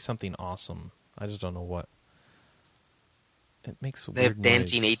cop. It's got to be something awesome. I just don't know what. It makes They have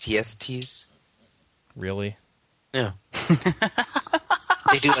dancing ATSTs. Really? Yeah.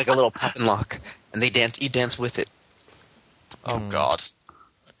 They do like a little pop and lock, and they dance. You dance with it. Oh God.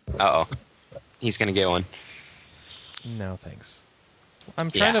 Uh-oh. He's going to get one. No, thanks. I'm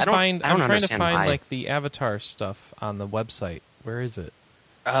trying to find why. like the avatar stuff on the website. Where is it?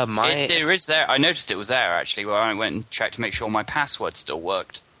 It is there. I noticed it was there actually. Where I went and checked to make sure my password still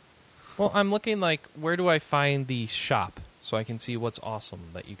worked. Well, I'm looking like, where do I find the shop so I can see what's awesome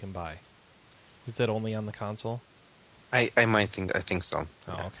that you can buy? Is that only on the console? I think so.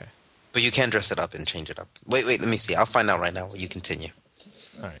 Oh, okay. But you can dress it up and change it up. Wait, let me see. I'll find out right now while you continue.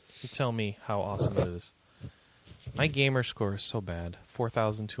 All right. You tell me how awesome it is. My gamer score is so bad.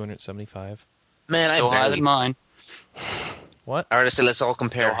 4,275. Man, Still higher than mine. What? All right, so let's all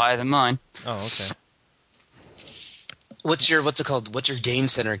compare. Still higher than mine. Oh, okay. What's your Game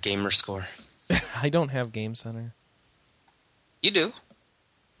Center gamer score? I don't have Game Center. You do.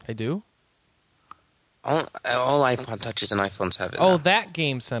 I do? All iPod Touches and iPhones have it. Oh, now. that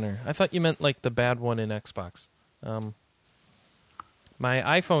Game Center. I thought you meant like the bad one in Xbox. My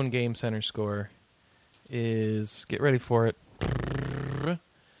iPhone Game Center score is, get ready for it.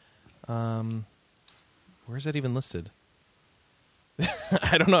 Where's that even listed?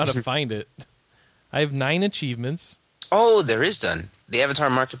 I don't know how to find it. I have 9 achievements. Oh, there is done. The Avatar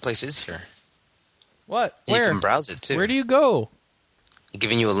Marketplace is here. What? And Where? you can browse it too. Where do you go? I'm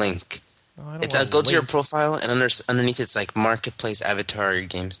giving you a link. Oh, I don't It's want go to your link. profile, and underneath it's like Marketplace Avatar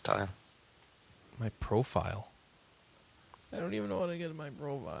game style. My profile. I don't even know how to get my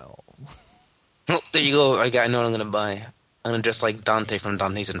profile. Oh, there you go. I know what I'm gonna buy. I'm gonna dress like Dante from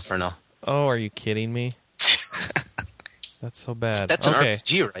Dante's Inferno. Oh, are you kidding me? That's so bad. That's an okay.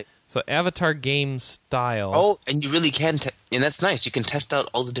 RPG, right? So Avatar game style. Oh, and you really can, and that's nice. You can test out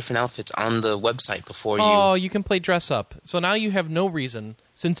all the different outfits on the website before you. Oh, you can play dress up. So now you have no reason,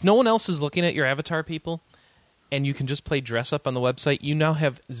 since no one else is looking at your avatar, people, and you can just play dress up on the website. You now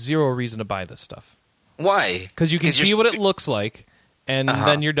have zero reason to buy this stuff Why? because you can see what it looks like, and Uh-huh.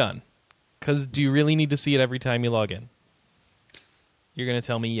 then you're done. Because do you really need to see it every time you log in? You're going to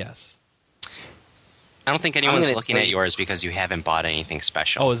tell me yes. I don't think anyone's gonna looking tell at you- yours because you haven't bought anything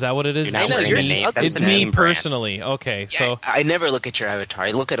special. Oh, is that what it is? You're not I know, wearing yours- the name. that's It's the the me name brand. personally. Okay, Yeah, so I never look at your avatar.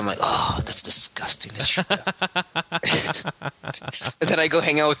 I look at him like, oh, that's disgusting. This and then I go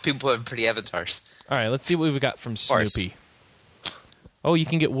hang out with people who have pretty avatars. all right, let's see what we've got from course. Snoopy. Oh, you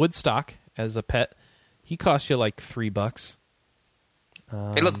can get Woodstock as a pet. He costs you like $3.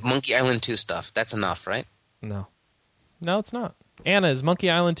 Hey, look, Monkey Island 2 stuff. That's enough, right? No, it's not. Anna, is Monkey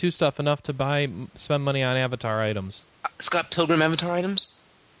Island 2 stuff enough to spend money on Avatar items? Scott Pilgrim avatar items?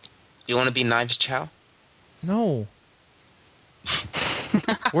 You want to be Knives Chow? No.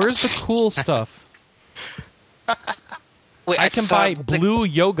 Where's the cool stuff? Wait, I can buy thought- blue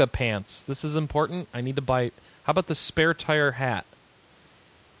yoga pants. This is important. I need to buy... How about the spare tire hat?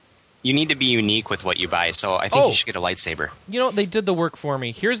 You need to be unique with what you buy, so I think Oh. you should get a lightsaber. You know what? They did the work for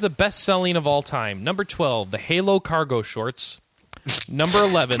me. Here's the best-selling of all time. Number 12, the Halo cargo shorts. Number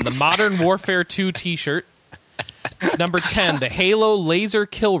 11, the Modern Warfare 2 t-shirt. Number 10, the Halo laser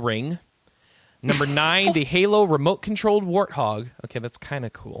kill ring. Number 9, the Halo remote-controlled warthog. Okay, that's kind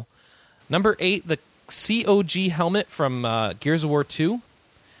of cool. Number 8, the COG helmet from Gears of War 2.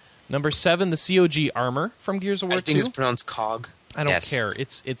 Number 7, the COG armor from Gears of War I think 2. it's pronounced COG. I don't Yes. care.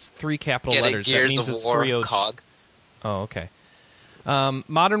 It's 3 capital Get it? letters. Gears that means of it's War 3 COG. Oh, okay.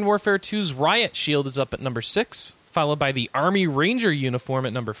 Modern Warfare 2's Riot Shield is up at number 6, followed by the Army Ranger uniform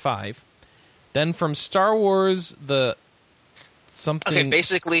at number 5. Then from Star Wars, the something... Okay,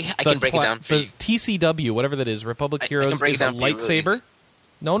 basically, I can break it down for the you. TCW, whatever that is, Republic I Heroes, can break it is a down for you really lightsaber. easy.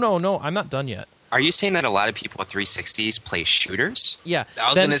 No, I'm not done yet. Are you saying that a lot of people with 360s play shooters? Yeah. I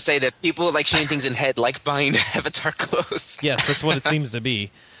was then- going to say that people like shooting things in head like buying avatar clothes. Yes, that's what it seems to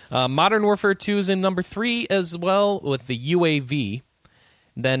be. Modern Warfare 2 is in number 3 as well with the UAV.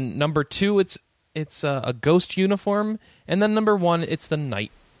 Then number 2, it's a ghost uniform, and then number 1, it's the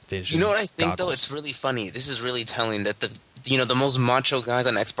night vision. You know what I think, though? goggles. It's really funny. This is really telling that the most macho guys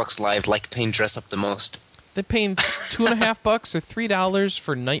on Xbox Live like paying dress up the most. They're paying $2.50 or $3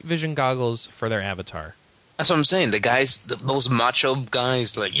 for night vision goggles for their avatar. That's what I'm saying. The most macho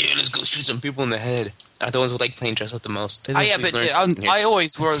guys, like, yeah, let's go shoot some people in the head, are the ones who like playing dress up the most. It Oh is- yeah, We've but learned something here. I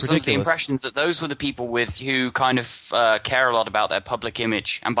always was under the ridiculous. impression that those were the people who kind of care a lot about their public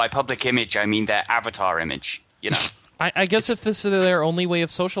image, and by public image I mean their avatar image. You know, I guess if this is their only way of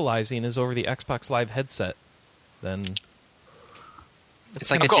socializing is over the Xbox Live headset, then It's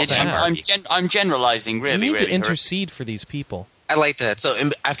like of a course, digi I'm generalizing really. we need really, to intercede for these people. I like that. So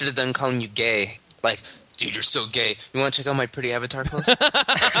after they're done calling you gay, like, dude, you're so gay. You want to check out my pretty avatar clothes?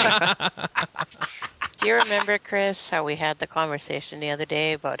 Do you remember, Chris, how we had the conversation the other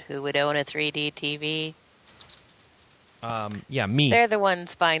day about who would own a 3D TV? Yeah, me. They're the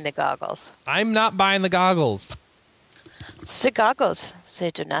ones buying the goggles. I'm not buying the goggles. The goggles, they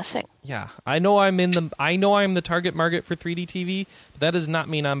do nothing. Yeah, I know I'm the target market for 3D TV, but that does not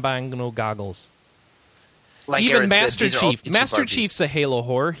mean I'm buying no goggles. like even Aaron said, Master these are all Chief. teaching Master parties. Chief's a Halo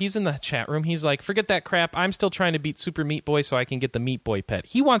whore. He's in the chat room. He's like, forget that crap. I'm still trying to beat Super Meat Boy so I can get the Meat Boy pet.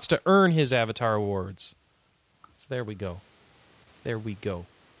 He wants to earn his Avatar awards. So there we go. There we go.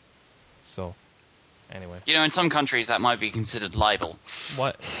 So, anyway. You know, in some countries that might be considered libel.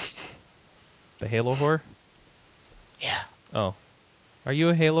 What? The Halo whore? Yeah. Oh. Are you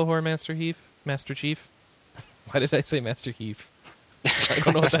a Halo whore, Master Chief? Why did I say Master Chief? I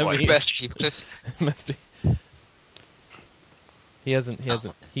don't know what that means. Master Chief. Master. He hasn't.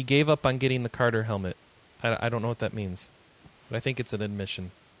 He gave up on getting the Carter helmet. I don't know what that means, but I think it's an admission.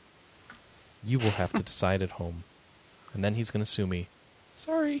 You will have to decide at home, and then he's going to sue me.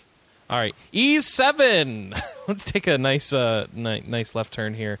 Sorry. All right, E7. Let's take a nice left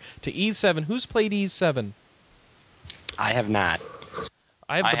turn here to E7. Who's played E7? I have not.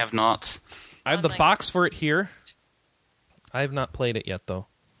 I have not. I have the box for it here. I have not played it yet, though.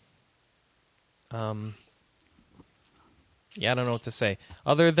 Yeah, I don't know what to say.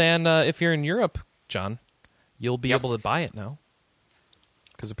 Other than if you're in Europe, John, you'll be able to buy it now.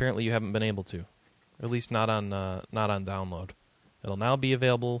 Because apparently you haven't been able to. At least not on download. It'll now be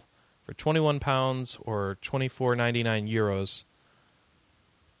available for £21 or €24.99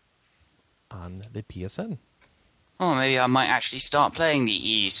 on the PSN. Oh, maybe I might actually start playing the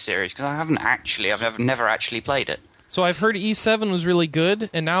E series, because I've never actually played it. So I've heard E7 was really good,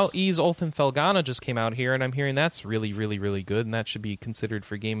 and now Ys Ulthen Felghana just came out here, and I'm hearing that's really, really, really good, and that should be considered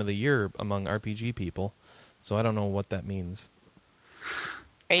for Game of the Year among RPG people. So I don't know what that means.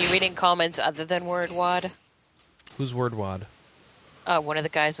 Are you reading comments other than WordWad? Who's WordWad? One of the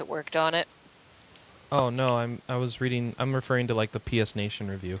guys that worked on it. Oh no, I'm referring to like the PS Nation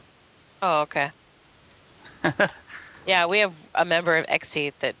review. Oh, okay. Yeah, we have a member of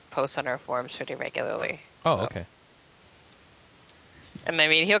Ecstasy that posts on our forums pretty regularly. Oh, so. okay. And I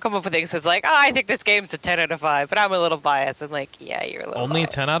mean, he'll come up with things that's like, I think this game's a 10 out of 5, but I'm a little biased. I'm like, yeah, you're a little Only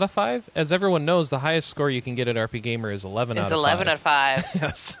biased. a 10 out of 5? As everyone knows, the highest score you can get at RP Gamer is 11 out of 5. It's 11 out of 5.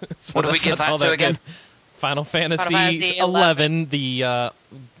 Yes. So What do we give that's all that to again? good. Final Fantasy Fantasy 11, the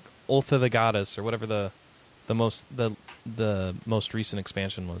Ultha the Goddess, or whatever the most recent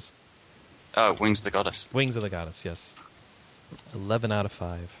expansion was. Oh, Wings of the Goddess. Wings of the Goddess, yes. 11 out of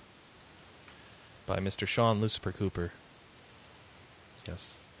 5. By Mr. Sean Lucifer Cooper.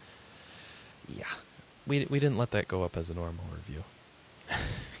 Yes. Yeah. We didn't let that go up as a normal review.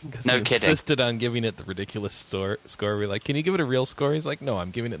 No he kidding. insisted on giving it the ridiculous score. We're like, can you give it a real score? He's like, no,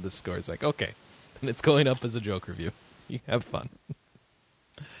 I'm giving it this score. He's like, okay. And it's going up as a joke review. You have fun.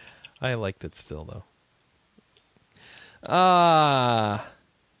 I liked it still, though.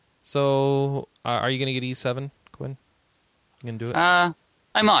 So, are you going to get E7, Quinn? You going to do it? I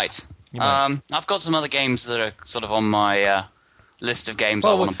might. You might. I've got some other games that are sort of on my list of games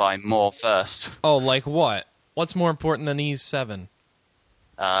I want to buy more first. Oh, like what? What's more important than E7?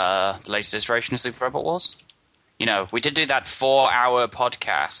 The latest iteration of Super Robot Wars. You know, we did do that 4-hour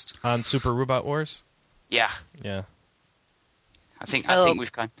podcast. On Super Robot Wars? Yeah. Yeah. I think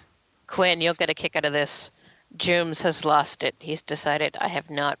we've kind Quinn, you'll get a kick out of this. Jooms has lost it. He's decided I have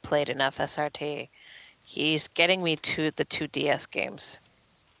not played enough SRT. He's getting me to the 2DS games.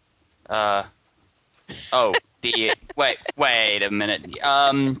 Oh, wait a minute.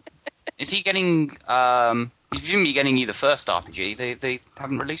 Is he getting? He's presumably getting you the first RPG. They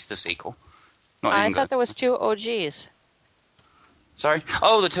haven't released the sequel. I thought there was 2 OGs. Sorry.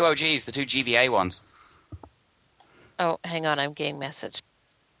 Oh, the 2 OGs, the 2 GBA ones. Oh, hang on, I'm getting messaged.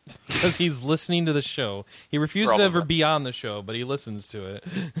 Because he's listening to the show. He refuses to ever be on the show, but he listens to it.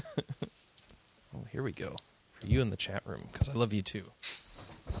 Oh, here we go. For you in the chat room, because I love you too.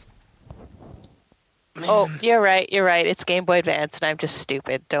 Oh, you're right. It's Game Boy Advance, and I'm just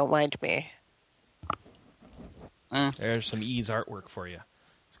stupid. Don't mind me. There's some Ys artwork for you.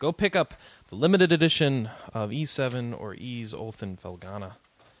 So go pick up the limited edition of E7 or Ys Ulthen Felghana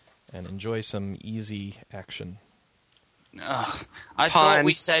and enjoy some easy action. Ugh. I thought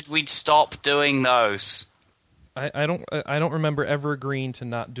we said we'd stop doing those. I don't remember ever agreeing to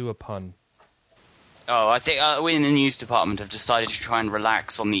not do a pun. Oh, I think we in the news department have decided to try and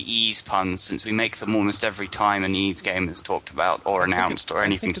relax on the Ys puns, since we make them almost every time an Ys game is talked about or announced or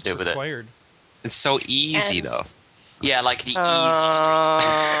anything to do with required. It's so easy, though. Yeah, like the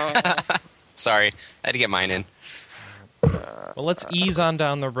easy street. Sorry, I had to get mine in. Well, let's ease on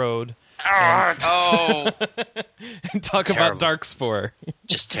down the road Oh, and talk Terrible. about Darkspore.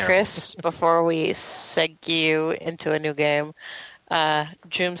 Just terrible. Chris, before we seg you into a new game,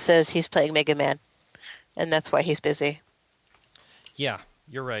 Joom says he's playing Mega Man, and that's why he's busy. Yeah,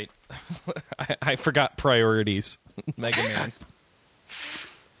 you're right. I forgot priorities. Mega Man.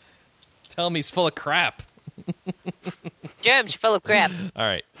 Tell him he's full of crap. Germs, you're full of crap. All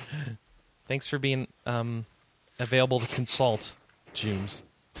right. Thanks for being available to consult, Jooms.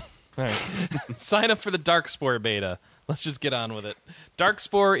 All right. Sign up for the Darkspore beta. Let's just get on with it.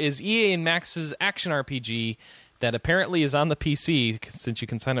 Darkspore is EA and Max's action RPG that apparently is on the PC since you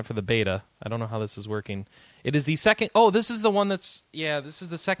can sign up for the beta. I don't know how this is working. It is the second... Oh, this is the one that's... Yeah, this is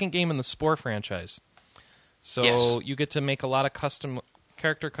the second game in the Spore franchise. So Yes. you get to make a lot of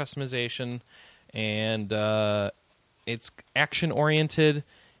character customization, and it's action-oriented,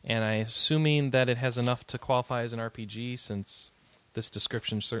 and I'm assuming that it has enough to qualify as an RPG, since this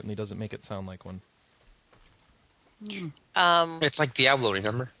description certainly doesn't make it sound like one. It's like Diablo,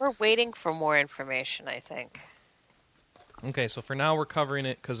 remember? We're waiting for more information, I think. Okay, so for now we're covering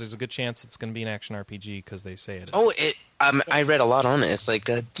it because there's a good chance it's going to be an action RPG because they say it is. Oh, I read a lot on it. It's like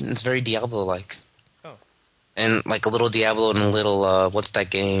it's very Diablo-like. Oh. And like a little Diablo and a little what's that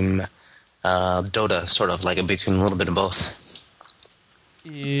game? Dota, sort of like a between a little bit of both.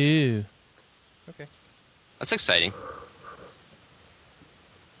 Ew. Okay, That's exciting.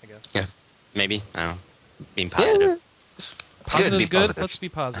 I guess. Yeah. Maybe. I don't know. Being positive. Positive's Be good. positive. Let's be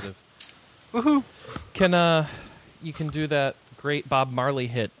positive. Woohoo! You can do that great Bob Marley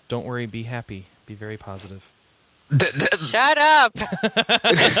hit. Don't worry, be happy. Be very positive. Shut up!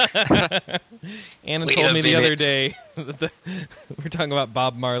 Anna Wait told a me the other minute. day that we were talking about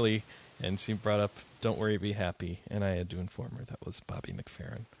Bob Marley, and she brought up "Don't worry, be happy," and I had to inform her that was Bobby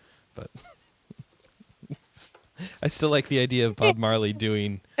McFerrin. But I still like the idea of Bob Marley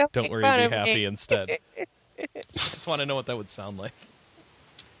doing "Don't worry, fun be of me. happy" instead. Just want to know what that would sound like.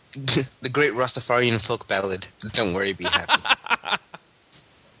 The great Rastafarian folk ballad. Don't worry, be happy.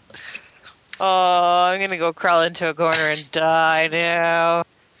 Oh, I'm gonna go crawl into a corner and die now.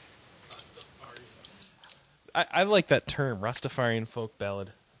 I like that term, Rastafarian folk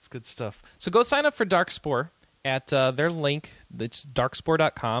ballad. It's good stuff. So go sign up for Darkspore at their link. It's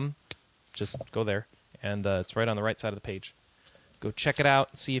darkspore.com. Just go there, and it's right on the right side of the page. Go check it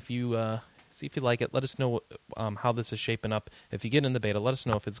out. See if you like it. Let us know how this is shaping up. If you get in the beta, let us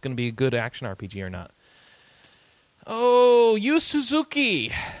know if it's going to be a good action RPG or not. Oh, Yu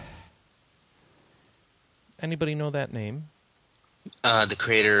Suzuki. Anybody know that name? The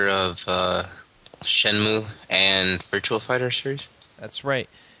creator of Shenmue and Virtual Fighter series. That's right.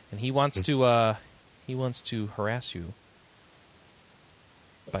 And he wants to harass you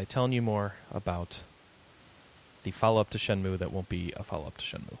by telling you more about the follow-up to Shenmue that won't be a follow-up to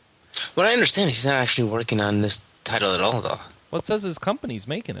Shenmue. What I understand is he's not actually working on this title at all, though. Well, it says his company's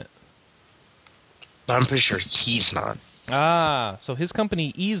making it. But I'm pretty sure he's not. Ah, so his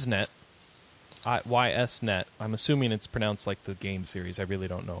company YesNet, YSNet. I'm assuming it's pronounced like the game series. I really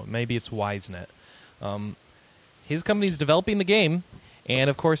don't know. Maybe it's YesNet. His company's developing the game, and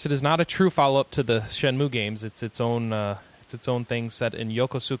of course, it is not a true follow-up to the Shenmue games. It's its own thing set in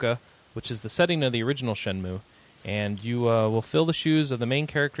Yokosuka, which is the setting of the original Shenmue. And you will fill the shoes of the main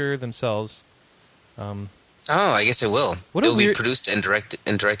character themselves. Oh, I guess it will. What It a will be weird- produced and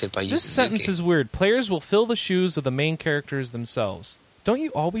directed by Yu This Suzuki. sentence is weird. Players will fill the shoes of the main characters themselves. Don't you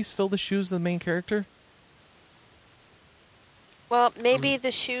always fill the shoes of the main character? Well, maybe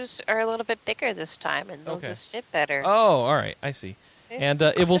the shoes are a little bit bigger this time, and they'll Okay. just fit better. Oh, all right. I see. And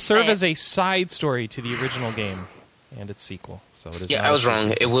it will serve as a side story to the original game and its sequel. So it is Yeah, not I was a-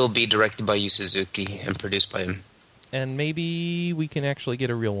 wrong. It will be directed by Yu Suzuki and produced by him. And maybe we can actually get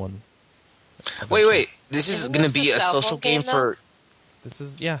a real one. Wait. This is Isn't going to this be a a cell social phone game game, though? for... This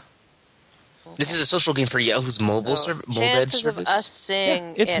is, yeah. This is a social game for Yahoo's mobile service. Chances of us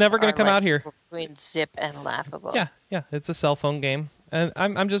seeing Yeah, it's it never gonna are come like out here. between Zip and Laughable. Yeah. It's a cell phone game. And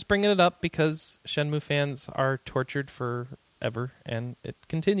I'm just bringing it up because Shenmue fans are tortured forever, and it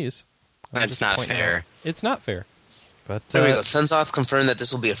continues. I'm That's just not pointing fair. out. It's not fair. But There we go. Sunsoft confirmed that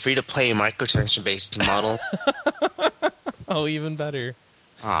this will be a free-to-play microtransaction-based model. Oh, even better.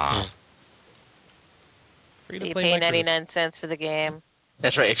 Aw. Free You to play pay micros. 99 cents for the game.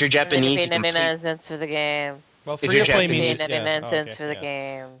 That's right. If you're And then Japanese, you you pay can 99 cents for the game. Well, If free you're to play You pay Japanese- means 99 yeah, cents okay, for the yeah.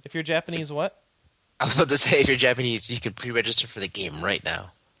 game. If you're Japanese, what? I was about to say, if you're Japanese, you can pre-register for the game right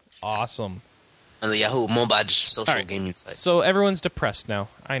now Awesome. on the Yahoo mobile social All right. gaming site. So everyone's depressed now.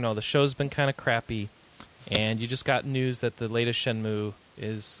 I know the show's been kind of crappy, and you just got news that the latest Shenmue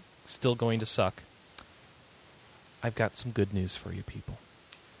is still going to suck. I've got some good news for you people.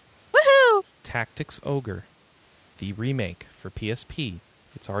 Woohoo! Tactics Ogre, the remake for PSP.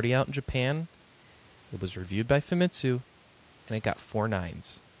 It's already out in Japan. It was reviewed by Famitsu, and it got 4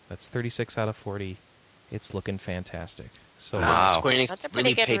 9s. That's 36 out of 40. It's looking fantastic. So Wow. Square That's a Enix pretty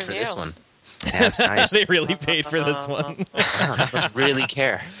really good paid for this review. one. Yeah, that's nice. they really paid for this one. Wow, they must really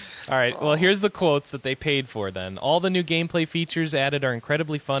care. All right, well, here's the quotes that they paid for then. All the new gameplay features added are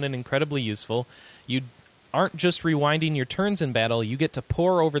incredibly fun and incredibly useful. You aren't just rewinding your turns in battle, you get to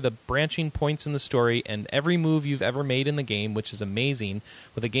pore over the branching points in the story and every move you've ever made in the game, which is amazing.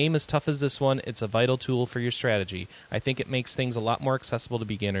 With a game as tough as this one, it's a vital tool for your strategy. I think it makes things a lot more accessible to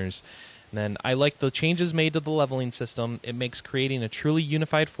beginners. And then, I like the changes made to the leveling system. It makes creating a truly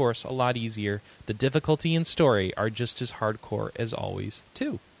unified force a lot easier. The difficulty and story are just as hardcore as always,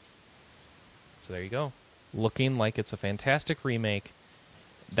 too. So there you go. Looking like it's a fantastic remake.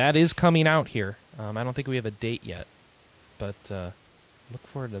 That is coming out here. I don't think we have a date yet, but look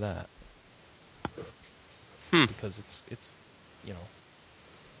forward to that. Because it's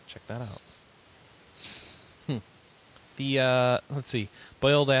check that out. Let's see.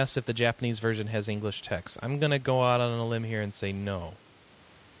 Boiled asks if the Japanese version has English text. I'm gonna go out on a limb here and say no,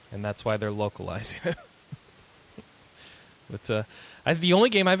 and that's why they're localizing it. But the only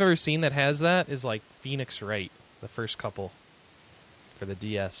game I've ever seen that has that is like Phoenix Wright, the first couple for the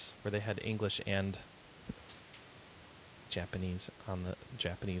DS, where they had English and Japanese on the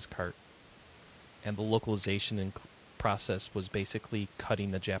Japanese cart, and the localization process was basically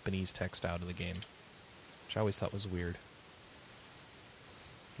cutting the Japanese text out of the game, which I always thought was weird.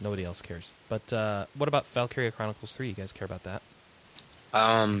 Nobody else cares. But what about Valkyria Chronicles 3? You guys care about that?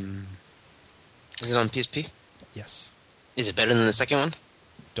 Is it on PSP? Yes. Is it better than the second one?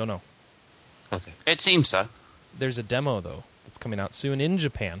 Don't know. Okay. It seems so. There's a demo though that's coming out soon in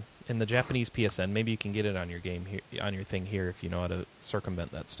Japan in the Japanese PSN. Maybe you can get it on your game here, on your thing here, if you know how to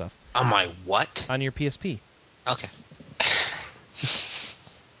circumvent that stuff. On my what? On your PSP. Okay.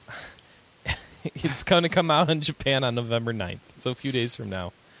 It's going to come out in Japan on November 9th, so a few days from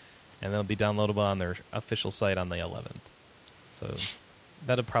now. And it'll be downloadable on their official site on the 11th. So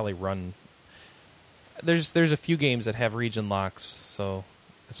that'll probably run. There's a few games that have region locks, so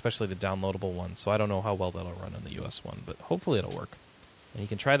especially the downloadable ones. So I don't know how well that'll run on the US one, but hopefully it'll work. And you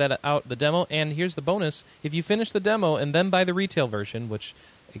can try that out, the demo. And here's the bonus: if you finish the demo and then buy the retail version, which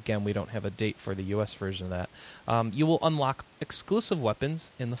again we don't have a date for the US version of that, you will unlock exclusive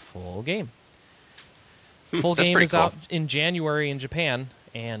weapons in the full game. Full game is out in January in Japan,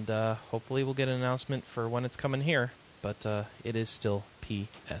 and hopefully we'll get an announcement for when it's coming here. But it is still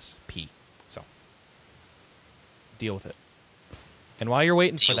PSP, so deal with it. And while you're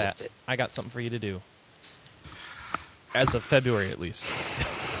waiting for that, I got something for you to do. As of February, at least,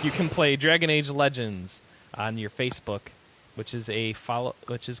 you can play Dragon Age Legends on your Facebook, which is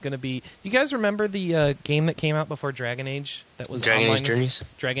going to be. You guys remember the game that came out before Dragon Age? That was Dragon online? Age Journeys.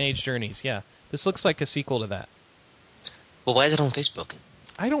 Dragon Age Journeys, yeah. This looks like a sequel to that. Well, why is it on Facebook?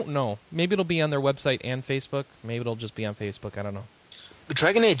 I don't know. Maybe it'll be on their website and Facebook. Maybe it'll just be on Facebook. I don't know.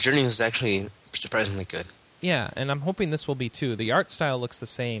 Dragon Age Journeys was actually surprisingly good. Yeah, and I'm hoping this will be too. The art style looks the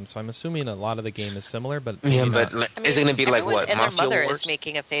same, so I'm assuming a lot of the game is similar. But yeah, but is it going to be like what? And Mafia their mother Wars? is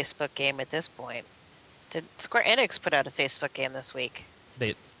making a Facebook game at this point. Did Square Enix put out a Facebook game this week?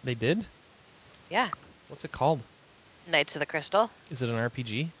 They did? Yeah, What's it called? Knights of the Crystal. Is it an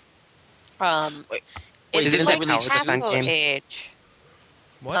RPG? Wait, It's isn't like that released at the Castle time? Age.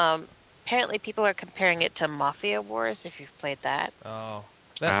 What? Apparently, people are comparing it to Mafia Wars. If you've played that, Oh.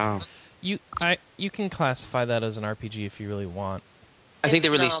 Oh. You can classify that as an RPG if you really want. I think they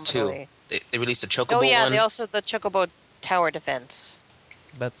It's released two. nominally. They released a Chocobo Oh yeah, one. they also the Chocobo Tower Defense.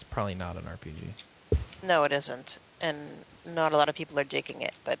 That's probably not an RPG. No, it isn't, and not a lot of people are digging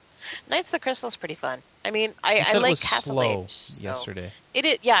it. But Knights of the Crystal is pretty fun. I mean, You I said it like was Castle slow Age. So yesterday. it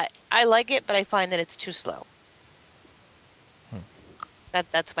is. Yeah, I like it, but I find that it's too slow.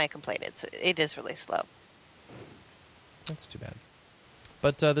 That's my complaint. It is really slow. That's too bad.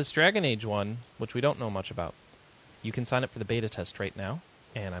 But this Dragon Age one, which we don't know much about, you can sign up for the beta test right now,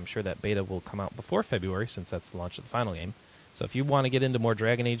 and I'm sure that beta will come out before February, since that's the launch of the final game. So if you want to get into more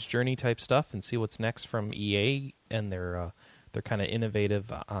Dragon Age Journey type stuff and see what's next from EA and their kind of innovative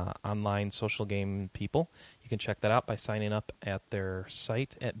online social game people, you can check that out by signing up at their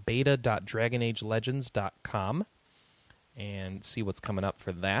site at beta.dragonagelegends.com and see what's coming up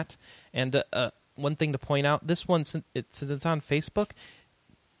for that. And one thing to point out, this one, since it's on Facebook,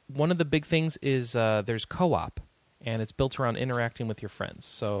 one of the big things is there's co-op, and it's built around interacting with your friends.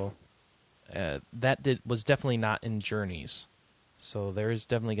 So was definitely not in Journeys. So there is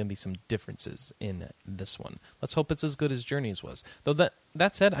definitely going to be some differences in this one. Let's hope it's as good as Journeys was. Though that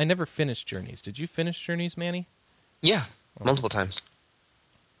said, I never finished Journeys. Did you finish Journeys, Manny? Yeah, multiple times.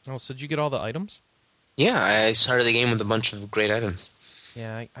 Oh, so did you get all the items? Yeah, I started the game with a bunch of great items.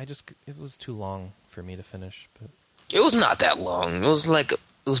 Yeah, it was too long for me to finish. But It was not that long. It was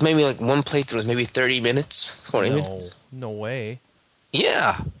maybe like one playthrough was maybe 30 minutes, 40 minutes. no way.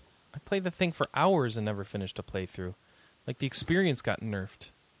 Yeah. played the thing for hours and never finished a playthrough. Like, the experience got nerfed.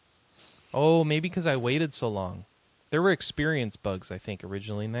 Oh, maybe because I waited so long. There were experience bugs, I think,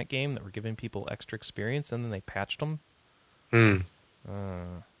 originally in that game that were giving people extra experience, and then they patched them. That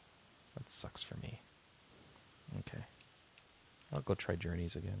sucks for me. Okay. I'll go try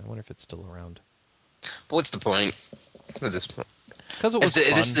Journeys again. I wonder if it's still around. But what's the point at this point? Because it was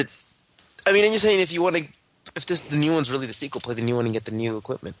fun. I mean, and you're saying if you want to, if the new one's really the sequel, play the new one and get the new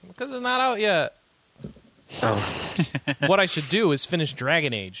equipment. Because it's not out yet. Oh. What I should do is finish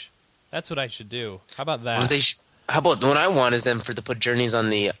Dragon Age. That's what I should do. How about that? Well, how about what I want is them to put Journeys on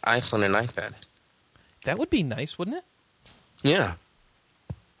the iPhone and iPad. That would be nice, wouldn't it? Yeah.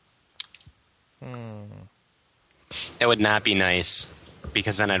 That would not be nice,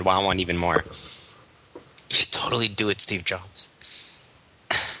 because then I'd want one even more. You should totally do it, Steve Jobs.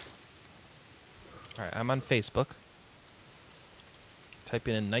 All right, I'm on Facebook.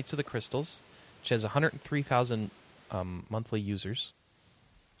 Typing in Knights of the Crystals, which has 103,000 monthly users.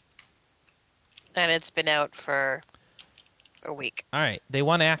 And it's been out for a week. All right, they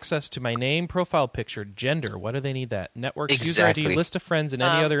want access to my name, profile picture, gender. Why do they need that? Network, Exactly. user ID, list of friends, and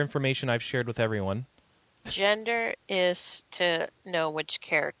any other information I've shared with everyone. Gender is to know which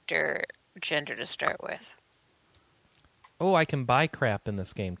character gender to start with. Oh, I can buy crap in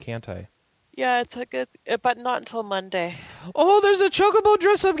this game, can't I? Yeah, it's a good, but not until Monday. Oh, there's a Chocobo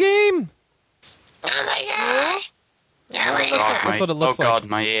dress-up game! Oh my god! That's what it looks like. Oh god,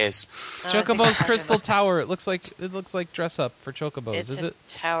 my ears. Chocobo's Crystal Tower. It looks like dress up for Chocobos, It's is a it?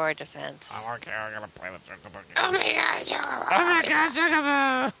 tower defense. Okay, I'm gonna play the Chocobo game. Oh my god, Chocobo! Oh my god,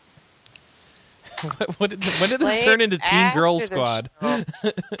 Chocobo! When did this Play turn it into Teen after Girl the Squad? show.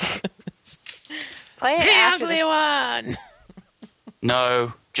 Play it after the show. one.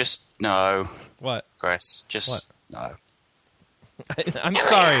 No, just no, What? Chris. Just What? no. I'm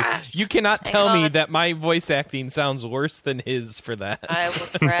sorry. You cannot tell me on. that my voice acting sounds worse than his for that. I will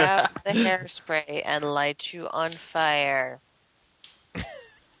grab the hairspray and light you on fire.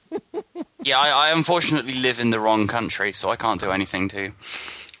 Yeah, I unfortunately live in the wrong country, so I can't do anything to.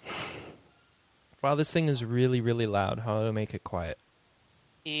 Wow, this thing is really, really loud. How do I make it quiet?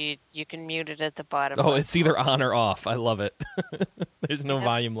 You can mute it at the bottom. Oh, left. it's either on or off. I love it. There's no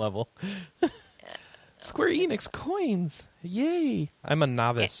volume level. Square Enix coins. Yay. I'm a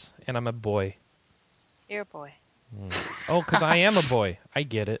novice, and I'm a boy. You're a boy. Oh, because I am a boy. I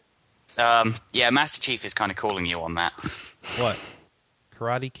get it. Yeah, Master Chief is kind of calling you on that. What?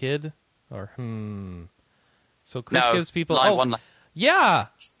 Karate Kid? Or, So Chris No, gives people... line oh, one. yeah,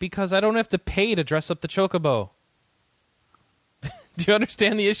 because I don't have to pay to dress up the Chocobo. Do you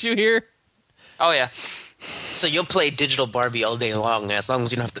understand the issue here? Oh yeah. So you'll play Digital Barbie all day long as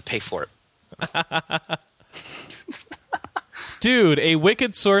you don't have to pay for it. Dude, a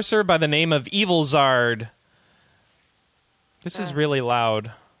wicked sorcerer by the name of Evil Zard. This is really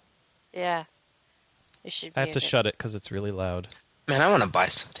loud. Yeah. You should. I have to mute it. shut it because it's really loud. Man, I want to buy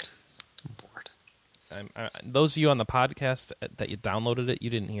something. I'm bored. Those of you on the podcast that you downloaded it, you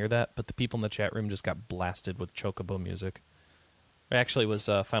didn't hear that, but the people in the chat room just got blasted with Chocobo music. Actually, it was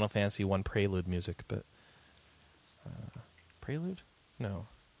Final Fantasy 1 Prelude music, but... Prelude? No.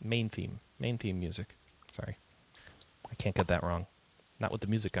 Main theme music. Sorry. I can't get that wrong. Not with the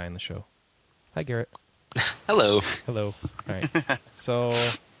music guy in the show. Hi, Garrett. Hello. Hello. All right. So,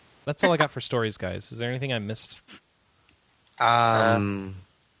 that's all I got for stories, guys. Is there anything I missed? No.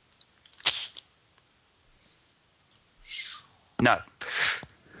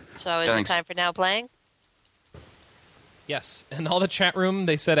 So is Don't it think so. time for now playing? Yes. And all the chat room,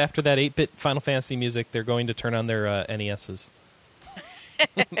 they said after that 8-bit Final Fantasy music, they're going to turn on their NESs.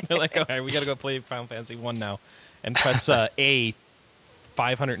 They're like, okay, we got to go play Final Fantasy 1 now. And press A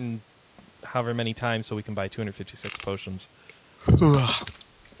 500 and however many times so we can buy 256 potions.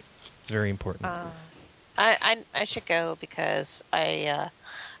 It's very important. I should go because I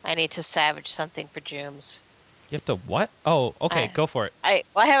need to savage something for Jooms. You have to what? Oh, okay, go for it. I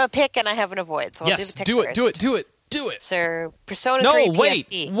have a pick and I have an avoid, so I'll do Yes, the pick do it, first. do it. So Persona No, 3 wait,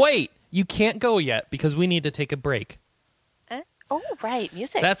 PSP. wait. You can't go yet because we need to take a break. Oh, right,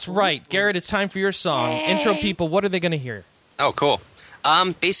 music. That's right. Garrett, it's time for your song. Yay. Intro people, what are they going to hear? Oh, cool.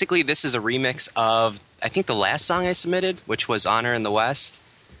 Basically, this is a remix of, I think, the last song I submitted, which was Honor in the West.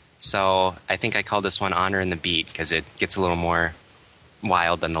 So I think I called this one Honor in the Beat because it gets a little more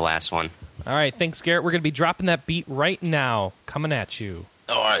wild than the last one. All right, thanks, Garrett. We're going to be dropping that beat right now. Coming at you.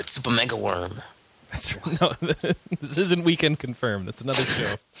 All right, Super Mega Worm. That's no, this isn't Weekend Confirmed. That's another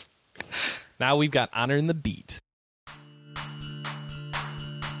show. Now we've got Honor in the Beat.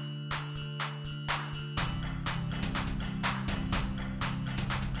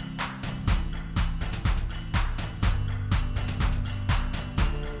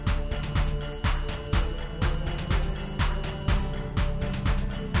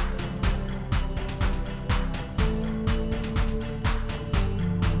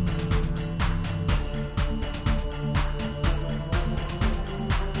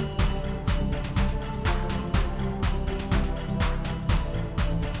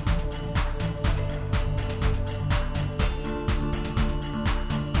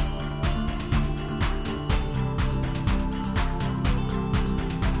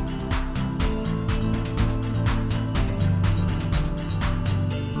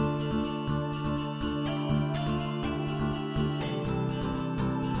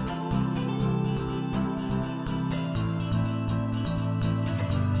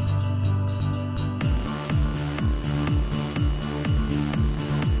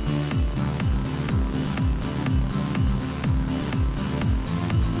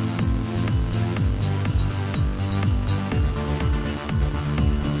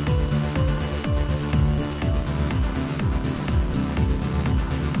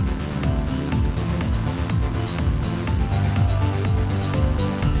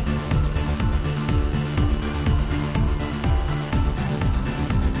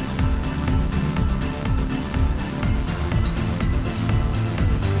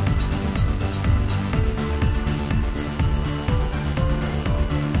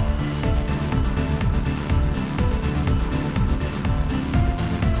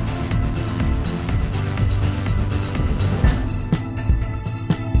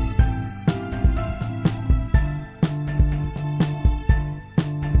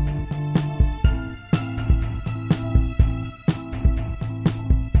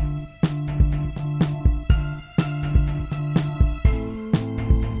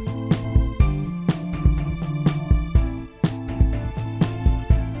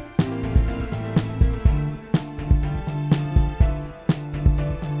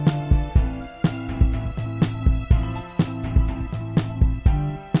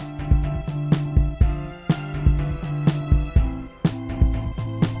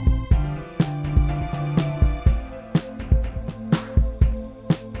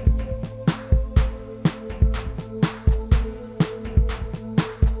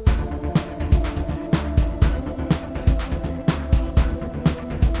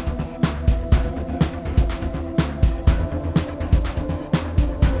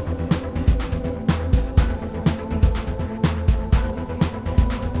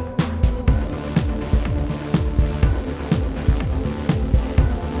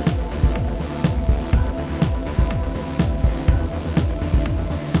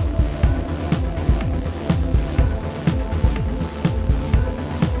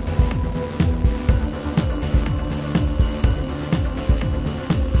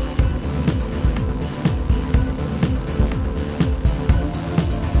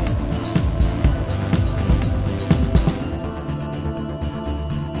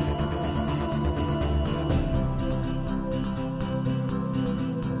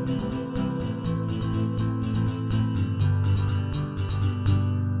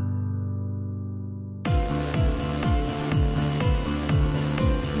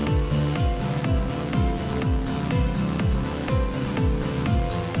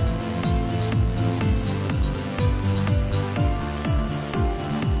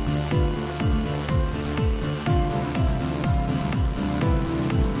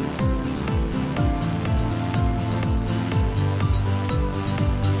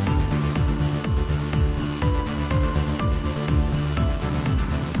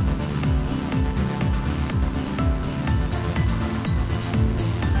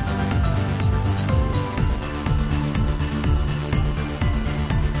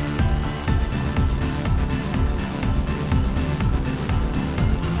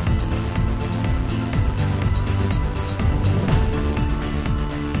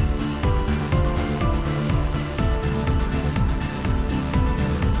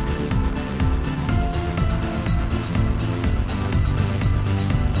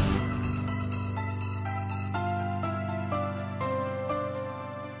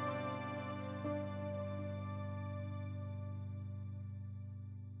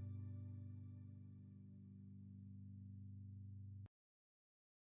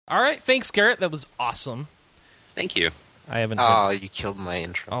 All right, thanks, Garrett. That was awesome. Thank you. I haven't. Oh, you killed my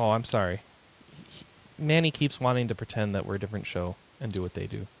intro. Oh, I'm sorry. Manny keeps wanting to pretend that we're a different show and do what they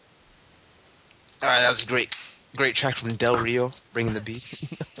do. All right, that was a great track from Del Rio, bringing the beats.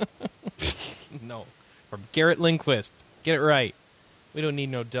 No, from Garrett Lindquist. Get it right. We don't need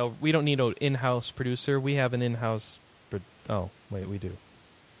no in-house producer. We have an in-house. Oh, wait, we do.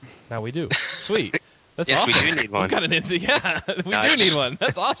 Now we do. Sweet. That's Yes, awesome. we do need one. We've got an we do need one.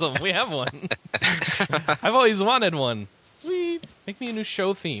 That's awesome. We have one. I've always wanted one. Sweet. Make me a new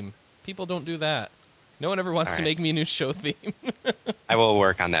show theme. People don't do that. No one ever wants All to right. make me a new show theme. I will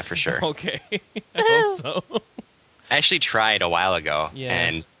work on that for sure. Okay. I hope so. I actually tried a while ago Yeah.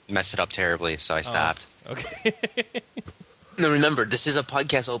 and messed it up terribly, so I stopped. Okay. No, remember, this is a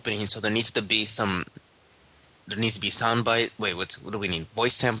podcast opening, so there needs to be soundbite. Wait, what do we need?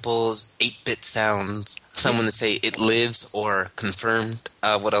 Voice samples, 8-bit sounds, someone to say it lives or confirmed.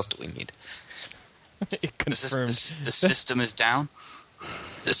 What else do we need? It The confirmed. system is down.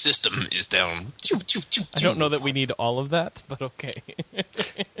 The system is down. I don't know that we need all of that, but okay.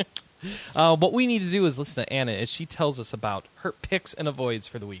 What we need to do is listen to Anna as she tells us about her picks and avoids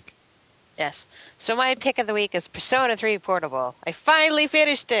for the week. Yes. So my pick of the week is Persona 3 Portable. I finally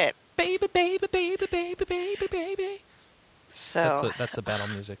finished it. Baby, baby, baby, baby, baby, baby. So That's the battle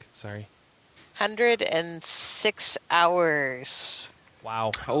music. Sorry. 106 hours.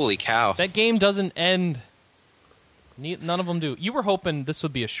 Wow. Holy cow. That game doesn't end. None of them do. You were hoping this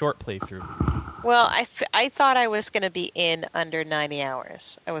would be a short playthrough. Well, I thought I was going to be in under 90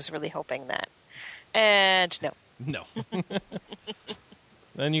 hours. I was really hoping that. And no. No.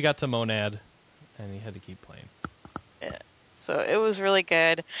 Then you got to Monad, and you had to keep playing. Yeah. So it was really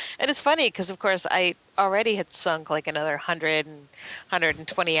good. And it's funny because, of course, I already had sunk like another 100 and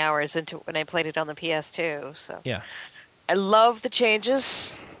 120 hours into it when I played it on the PS2. So Yeah. I love the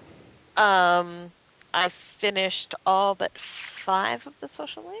changes. I finished all but 5 of the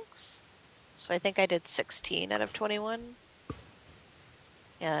social links. So I think I did 16 out of 21.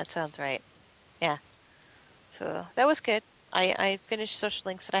 Yeah, that sounds right. Yeah. So that was good. I finished social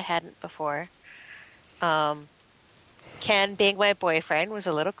links that I hadn't before. Ken being my boyfriend was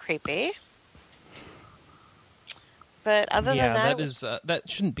a little creepy. But other Yeah, than that, that it was, is that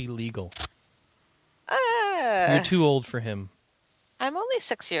shouldn't be legal. You're too old for him. I'm only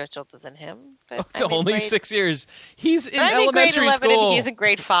 6 years older than him. But I'm in Only grade- 6 years. He's in I'm in elementary grade 11 school. and he's in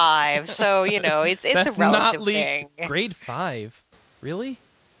grade 5. So, it's That's a relative not thing. Grade 5? Really?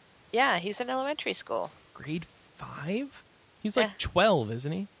 Yeah, he's in elementary school. Grade 5? He's like Yeah. 12,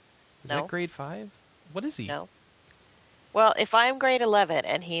 isn't he? Is No. that grade 5? What is he? No. Well, if I'm grade 11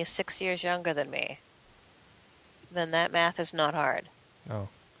 and he's 6 years younger than me, then that math is not hard. Oh.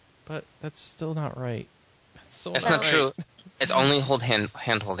 But that's still not right. That's That's not not right. true. It's only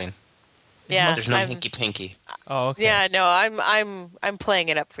hand holding. Yeah, There's no I'm- hinky pinky. Oh, okay. Yeah, no, I'm playing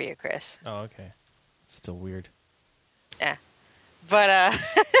it up for you, Chris. Oh, okay. It's still weird. Yeah. But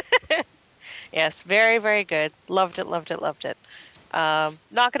yes, very, very good. Loved it, loved it, loved it. Not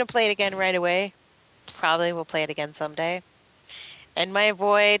going to play it again right away. Probably will play it again someday. And my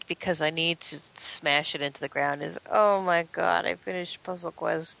avoid, because I need to smash it into the ground, is, oh my god, I finished Puzzle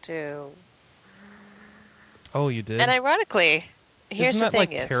Quest 2. Oh, you did? And ironically, here's Isn't that the thing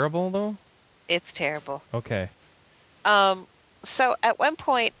like is, terrible though? it's terrible. Okay. So at one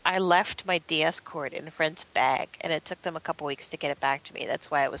point, I left my DS cord in a friend's bag, and it took them a couple weeks to get it back to me.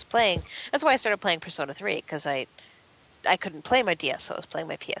 That's why I was playing. That's why I started playing Persona 3, because I couldn't play my DS, so I was playing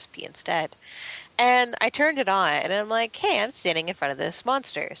my PSP instead. And I turned it on, and I'm like, hey, I'm standing in front of this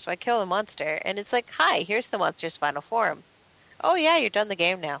monster. So I kill the monster, and it's like, hi, here's the monster's final form. Oh yeah, you're done the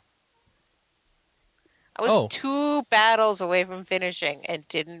game now. I was 2 battles away from finishing and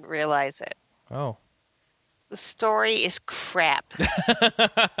didn't realize it. Oh. The story is crap.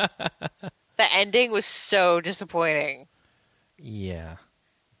 The ending was so disappointing. Yeah.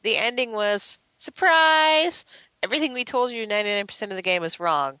 The ending was, surprise! Everything we told you 99% of the game is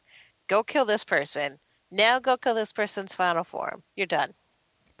wrong. Go kill this person. Now go kill this person's final form. You're done.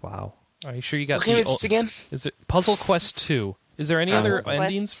 Wow. Are you sure you got What game is this again? Is it Puzzle Quest 2? Is there any other Puzzle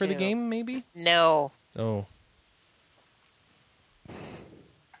endings Quest for the 2. game, maybe? No. Oh.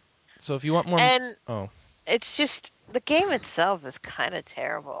 So if you want more... And Oh. it's just, the game itself is kind of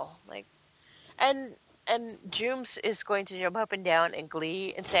terrible. And Jooms is going to jump up and down in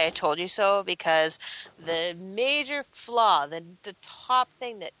glee and say, I told you so, because the major flaw, the top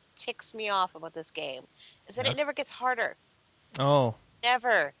thing that ticks me off about this game is that it never gets harder. Oh.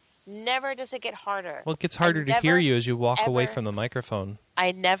 Never. Never does it get harder. Well, it gets harder to hear you as you walk away from the microphone.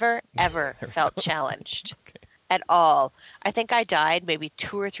 I never, ever felt challenged. Okay. at all. I think I died maybe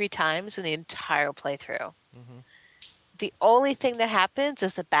 2 or 3 times in the entire playthrough. Mm-hmm. The only thing that happens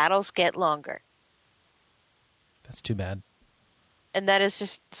is the battles get longer. That's too bad. And that is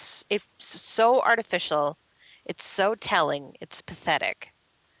just, it's so artificial. It's so telling. It's pathetic.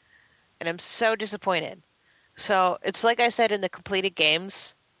 And I'm so disappointed. So it's like I said in the completed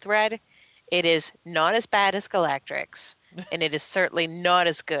games thread, it is not as bad as Galactrix, and it is certainly not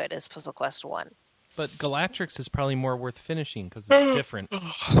as good as Puzzle Quest 1. But Galactrix is probably more worth finishing because it's different.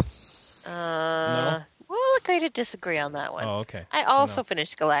 No? We'll agree to disagree on that one. Oh, okay. I also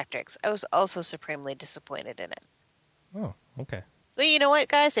finished Galactrix. I was also supremely disappointed in it. Oh, okay. So you know what,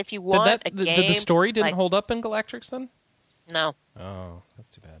 guys? If you want a game... Did the story didn't hold up in Galactrix then? No. Oh, that's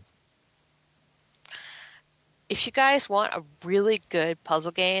too bad. If you guys want a really good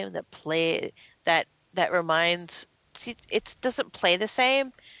puzzle game that reminds... See, it doesn't play the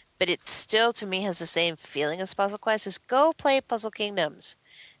same, but it still, to me, has the same feeling as Puzzle Quest, is go play Puzzle Kingdoms.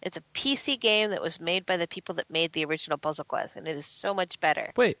 It's a PC game that was made by the people that made the original Puzzle Quest, and it is so much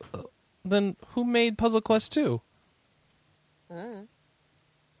better. Wait, then who made Puzzle Quest 2?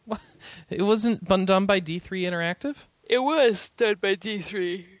 What? It wasn't done by D3 Interactive? It was done by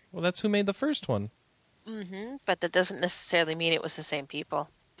D3. Well, that's who made the first one. Mm-hmm, but that doesn't necessarily mean it was the same people.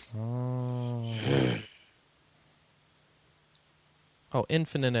 Oh,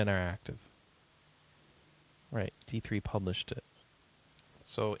 Infinite Interactive. Right, D3 published it.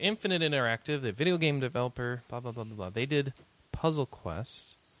 So, Infinite Interactive, the video game developer, blah, blah, blah, blah, blah. They did Puzzle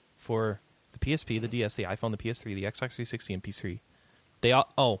Quest for the PSP, the DS, the iPhone, the PS3, the Xbox 360, and PS3.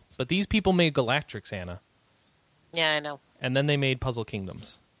 But these people made Galactrix, Anna. Yeah, I know. And then they made Puzzle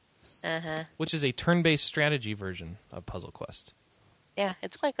Kingdoms. Uh-huh. Which is a turn-based strategy version of Puzzle Quest. Yeah,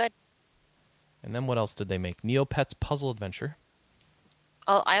 it's quite good. And then what else did they make? Neopets Puzzle Adventure.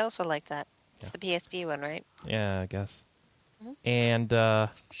 Oh, I also like that. It's the PSP one, right? Yeah, I guess. Mm-hmm. And,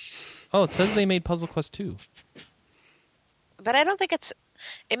 it says they made Puzzle Quest 2. But I don't think it's...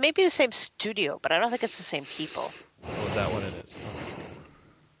 It may be the same studio, but I don't think it's the same people. Oh, is that what it is? Okay.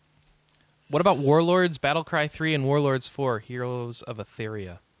 What about Warlords, Battlecry 3, and Warlords 4, Heroes of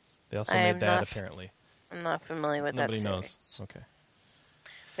Etheria? They also made that, apparently. I'm not familiar with Nobody that knows. Okay.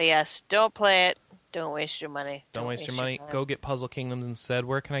 But yes, don't play it. Don't waste your money. Don't waste your money. Go get Puzzle Kingdoms instead.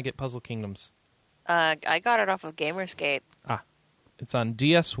 Where can I get Puzzle Kingdoms? I got it off of Gamersgate. It's on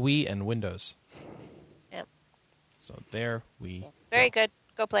DS, Wii, and Windows. Yep. So there we Very go. good.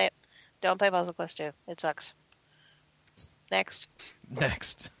 Go play it. Don't play Puzzle Quest 2. It sucks. Next.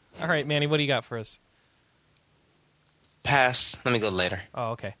 All right, Manny, what do you got for us? Pass. Let me go later.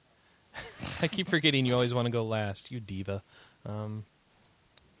 Oh, okay. I keep forgetting you always want to go last. You diva.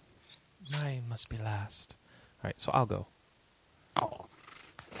 I must be last. All right, so I'll go. Oh.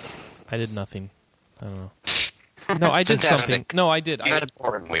 I did nothing. I don't know. No, I did Fantastic. something. No, I did. You had a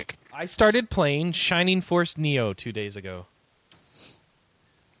boring week. I started playing Shining Force Neo 2 days ago.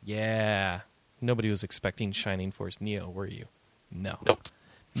 Yeah. Nobody was expecting Shining Force Neo, were you? No. Nope.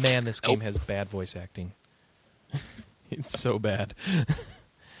 Man, this game has bad voice acting. It's so bad.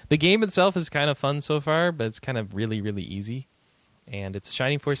 The game itself is kind of fun so far, but it's kind of really, really easy. And it's a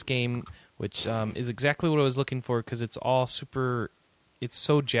Shining Force game, which is exactly what I was looking for because it's all super... It's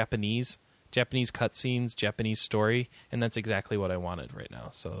so Japanese. Japanese cutscenes, Japanese story, and that's exactly what I wanted right now.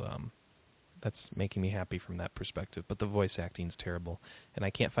 So that's making me happy from that perspective. But the voice acting's terrible, and I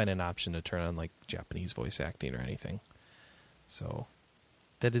can't find an option to turn on like Japanese voice acting or anything. So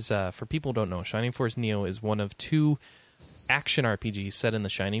that is, for people who don't know, Shining Force Neo is one of 2 action RPGs set in the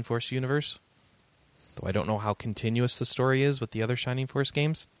Shining Force universe. Though I don't know how continuous the story is with the other Shining Force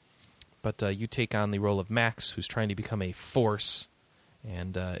games. But you take on the role of Max, who's trying to become a Force,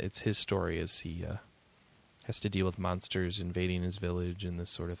 and it's his story as he has to deal with monsters invading his village and this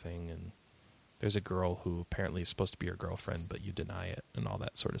sort of thing. And there's a girl who apparently is supposed to be your girlfriend, but you deny it and all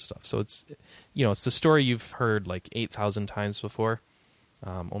that sort of stuff. So it's, it's the story you've heard like 8,000 times before,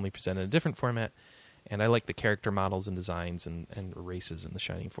 only presented in a different format. And I like the character models and designs and races in the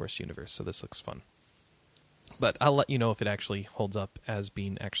Shining Force universe, so this looks fun. But I'll let you know if it actually holds up as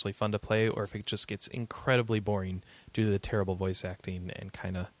being actually fun to play or if it just gets incredibly boring due to the terrible voice acting and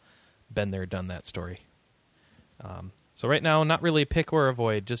kind of been there, done that story. So right now, not really a pick or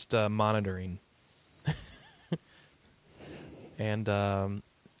avoid, just monitoring. And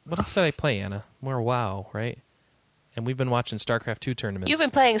what else did I play, Anna? More WoW, right? And we've been watching StarCraft 2 tournaments. You've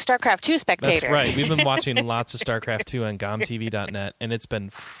been playing StarCraft 2 Spectator. That's right. We've been watching lots of StarCraft 2 on GomTV.net, and it's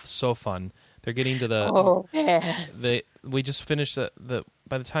been so fun. They're getting to the... Oh, yeah. We just finished the...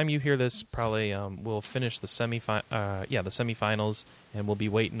 By the time you hear this, probably we'll finish the the semifinals, and we'll be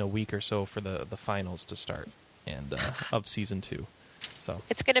waiting a week or so for the finals to start. and of season 2. So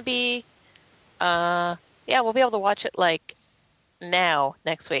It's going to be, we'll be able to watch it like now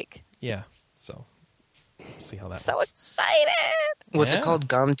next week. yeah, so see how that So works. excited! What's Yeah. it called?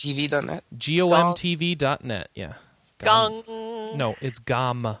 GomTV.net? GOMTV.net. Yeah. Gong. No, it's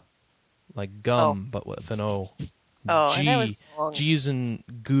GOM, like gum, but with an O. Oh, and that was wrong. G is in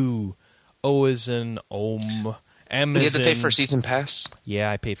goo, O is in om, M You is have to pay in... for a season pass? Yeah,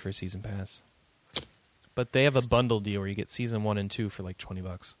 I paid for a season pass. But they have a bundle deal where you get season 1 and 2 for like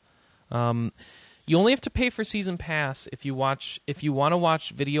 $20. You only have to pay for season pass if you want to watch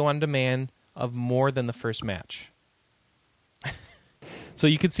video on demand of more than the first match. So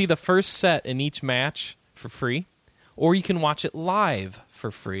you can see the first set in each match for free, or you can watch it live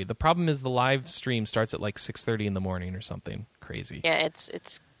for free. The problem is the live stream starts at like 6:30 in the morning or something crazy. Yeah,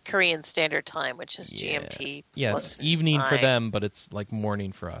 it's Korean Standard Time, which is GMT. Yeah, plus it's evening for 9. them, but it's like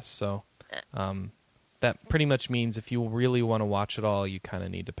morning for us. So that pretty much means if you really want to watch it all, you kind of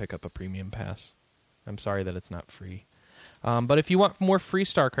need to pick up a premium pass. I'm sorry that it's not free. But if you want more free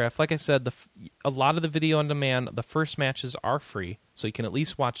StarCraft, like I said, a lot of the video on demand, the first matches are free, so you can at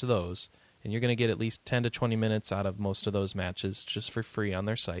least watch those. And you're going to get at least 10 to 20 minutes out of most of those matches just for free on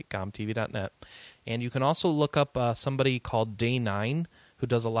their site, gomtv.net. And you can also look up somebody called Day9, who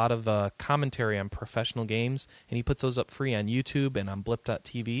does a lot of commentary on professional games, and he puts those up free on YouTube and on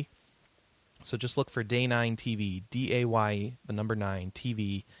blip.tv. So just look for Day9 TV, DAY, the number 9,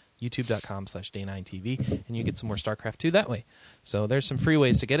 TV, youtube.com/day9tv, and you get some more StarCraft 2 that way. So there's some free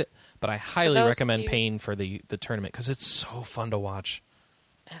ways to get it, but I highly recommend paying for the tournament because it's so fun to watch.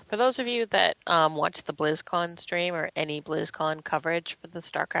 For those of you that watch the BlizzCon stream or any BlizzCon coverage for the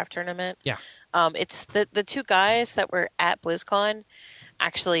StarCraft tournament, Yeah. It's the two guys that were at BlizzCon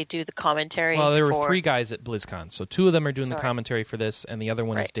actually do the commentary. Well, there were 3 guys at BlizzCon, so 2 of them are doing the Sorry. commentary for this, and the other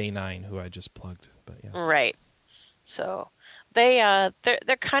one is Right. Day9, who I just plugged. But yeah. Right. So they're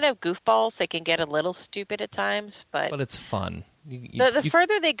kind of goofballs. They can get a little stupid at times, but But it's fun. the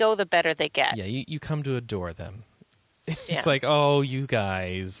further they go, the better they get. Yeah, you come to adore them. Yeah. It's like, oh, you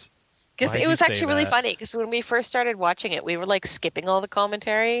guys. Because Why'd it you was say actually really that? funny. Because when we first started watching it, we were like skipping all the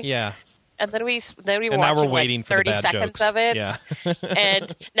commentary. Yeah. And then we were And now watching we're waiting like for the 30 bad seconds jokes. of it. Yeah.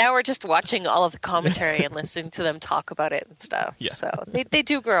 And now we're just watching all of the commentary and listening to them talk about it and stuff. Yeah. So they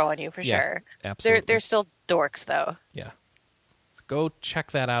do grow on you for Yeah, sure. absolutely. They're still dorks though. Yeah. So go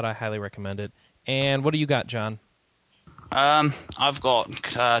check that out. I highly recommend it. And what do you got, John? I've got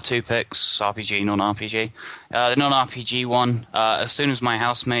 2 picks, RPG, non-RPG. The non-RPG one, as soon as my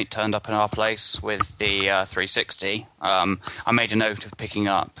housemate turned up in our place with the 360, I made a note of picking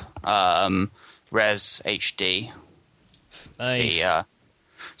up Res HD. Nice.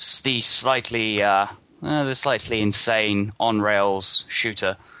 The slightly insane on-rails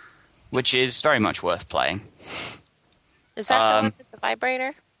shooter, which is very much worth playing. Is that the one with the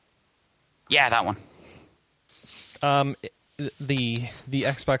vibrator? Yeah, that one. The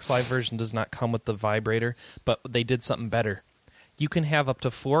Xbox Live version does not come with the vibrator, but they did something better. You can have up to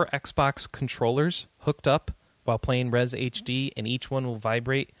 4 Xbox controllers hooked up while playing Res HD, and each one will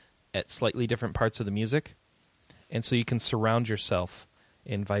vibrate at slightly different parts of the music. And so you can surround yourself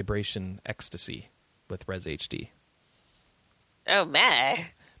in vibration ecstasy with Res HD. Oh man.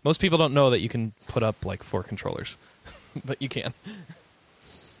 Most people don't know that you can put up like 4 controllers, but you can.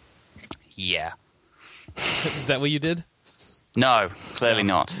 Yeah. Is that what you did? No, clearly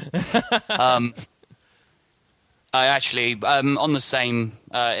not. I actually, on the same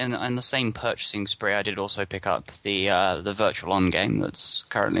in the same purchasing spree, I did also pick up the Virtual On game that's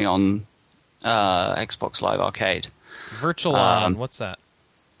currently on Xbox Live Arcade. Virtual On, what's that?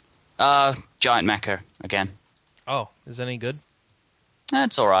 Giant Mecha again. Oh, is that any good?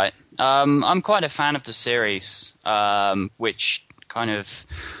 That's all right. I'm quite a fan of the series, which kind of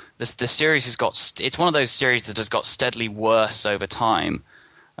the series has got. It's one of those series that has got steadily worse over time.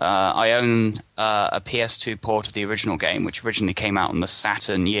 I own a PS2 port of the original game, which originally came out on the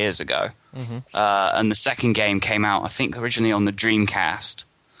Saturn years ago, and the second game came out, I think, originally on the Dreamcast,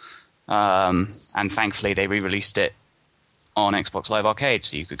 and thankfully they re-released it on Xbox Live Arcade,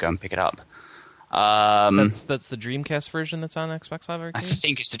 so you could go and pick it up. That's the Dreamcast version that's on Xbox Live Arcade? I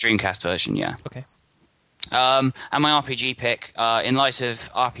think it's the Dreamcast version, yeah. Okay. And my RPG pick, in light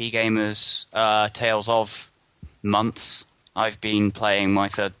of RP Gamer's Tales of months, I've been playing my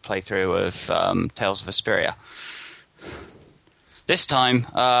third playthrough of Tales of Vesperia. This time,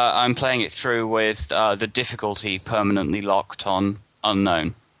 I'm playing it through with the difficulty permanently locked on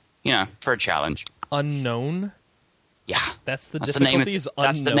Unknown. You know, for a challenge. Unknown? Yeah. That's the difficulty is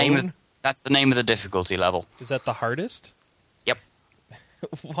unknown? That's the name of the difficulty level. Is that the hardest? Yep.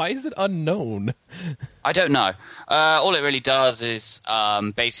 Why is it unknown? I don't know. All it really does is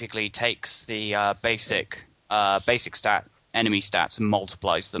basically takes the basic enemy stats and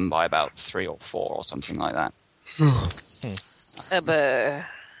multiplies them by about 3 or 4 or something like that.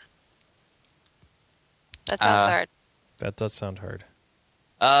 That sounds hard. That does sound hard.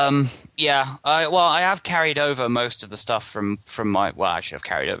 Yeah. I have carried over most of the stuff from my... Well, I should have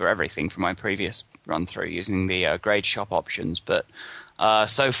carried over everything from my previous run-through using the grade shop options, but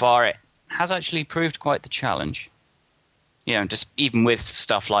so far it has actually proved quite the challenge. You know, just even with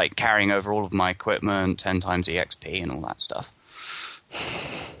stuff like carrying over all of my equipment, 10 times EXP and all that stuff.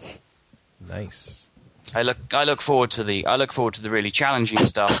 Nice. I look forward to the really challenging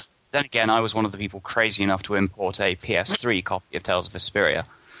stuff. Then again, I was one of the people crazy enough to import a PS3 copy of Tales of Vesperia.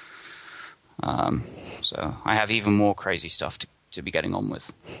 So I have even more crazy stuff to be getting on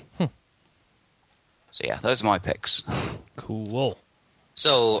with. So yeah, those are my picks. Cool.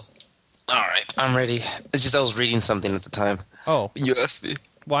 So, all right, I'm ready. It's just I was reading something at the time. Oh. You asked me.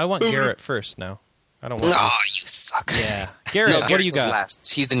 Well, I want Garrett first now. I don't want... Oh, you suck. Yeah. Garrett, what do you got?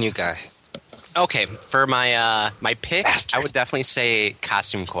 Last. He's the new guy. Okay, for my my pick, Bastard. I would definitely say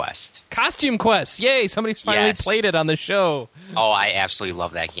Costume Quest. Costume Quest! Yay! Somebody finally Yes. played it on the show. Oh, I absolutely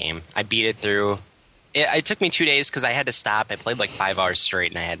love that game. I beat it through. It took me 2 days because I had to stop. I played like 5 hours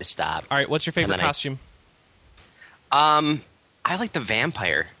straight, and I had to stop. All right, what's your favorite And then costume? I like the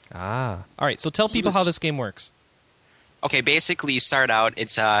vampire. Ah. All right, so tell people how this game works. Okay, basically you start out.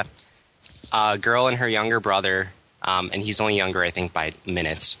 It's a girl and her younger brother, and he's only younger, I think, by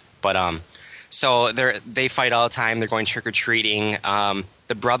minutes. But so they fight all the time. They're going trick or treating.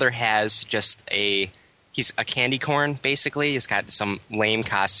 The brother has just he's a candy corn, basically. He's got some lame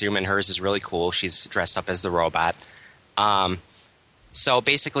costume, and hers is really cool. She's dressed up as the robot. So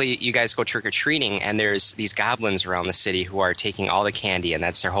basically, you guys go trick or treating, and there's these goblins around the city who are taking all the candy, and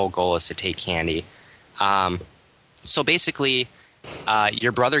that's their whole goal is to take candy. So basically,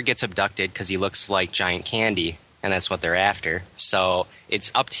 your brother gets abducted because he looks like giant candy, and that's what they're after. So it's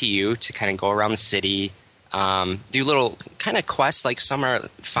up to you to kind of go around the city, do little kind of quests, like some are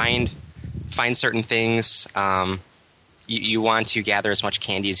find certain things. You want to gather as much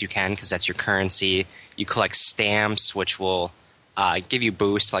candy as you can because that's your currency. You collect stamps, which will give you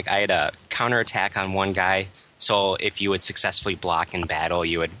boosts. Like I had a counterattack on one guy, so if you would successfully block in battle,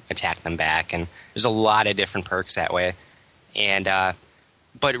 you would attack them back. And there's a lot of different perks that way. And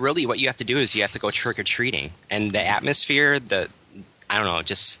but really, what you have to do is you have to go trick or treating, and the atmosphere, I don't know,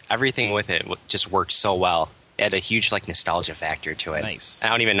 just everything with it just worked so well. It had a huge like nostalgia factor to it. Nice. I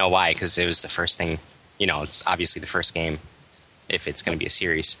don't even know why, because it was the first thing. You know, it's obviously the first game if it's going to be a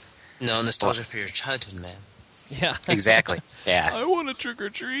series. No, nostalgia for your childhood, man. Yeah. Exactly. Yeah. I want a trick or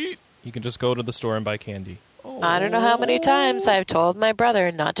treat. You can just go to the store and buy candy. I don't know how many times I've told my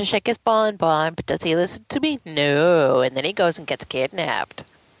brother not to shake his bonbon, but does he listen to me? No. And then he goes and gets kidnapped.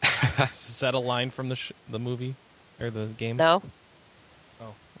 Is that a line from the movie or the game? No.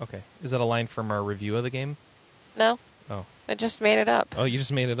 Oh, okay. Is that a line from our review of the game? No. Oh. I just made it up. Oh, you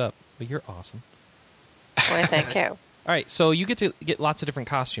just made it up. Well, you're awesome. Why, thank you. All right, so you get to get lots of different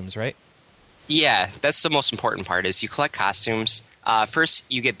costumes, right? Yeah, that's the most important part is you collect costumes. First,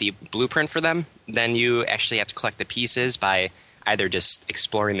 you get the blueprint for them. Then you actually have to collect the pieces by either just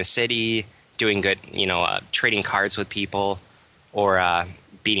exploring the city, doing good, trading cards with people, or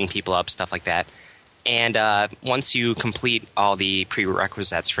beating people up, stuff like that. And once you complete all the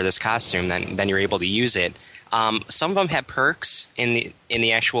prerequisites for this costume, then you're able to use it. Some of them have perks in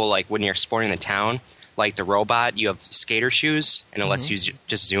the actual, like when you're exploring the town. Like the robot, you have skater shoes, and it lets you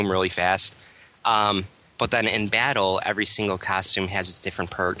just zoom really fast. But then in battle, every single costume has its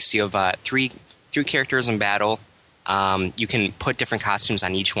different perks. You have three characters in battle. You can put different costumes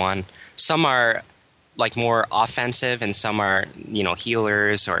on each one. Some are like more offensive, and some are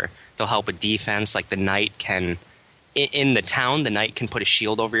healers, or they'll help with defense. Like the knight can, in the town, the knight can put a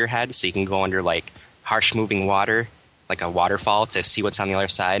shield over your head, so you can go under like harsh moving water, like a waterfall, to see what's on the other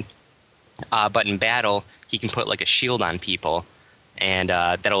side. But in battle, he can put like a shield on people, and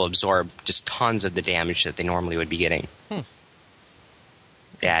that'll absorb just tons of the damage that they normally would be getting.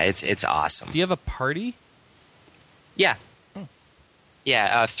 Yeah, it's awesome. Do you have a party? Yeah.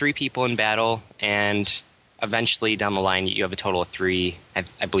 Yeah, 3 people in battle, and eventually down the line you have a total of 3,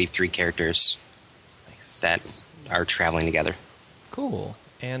 I believe 3 characters that are traveling together. Cool.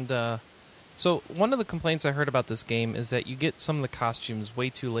 And so one of the complaints I heard about this game is that you get some of the costumes way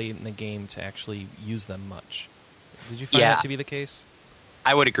too late in the game to actually use them much. Did you find that to be the case?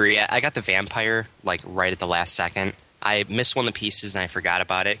 I would agree. I got the vampire like right at the last second. I missed one of the pieces and I forgot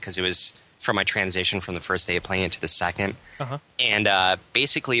about it because it was for my transition from the first day of playing it to the second. Uh-huh. And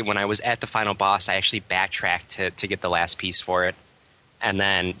basically, when I was at the final boss, I actually backtracked to get the last piece for it, and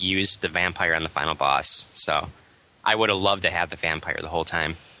then used the vampire on the final boss. So I would have loved to have the vampire the whole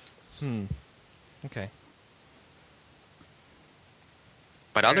time. Okay.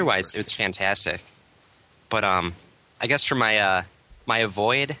 But otherwise, it's fantastic. But I guess for my my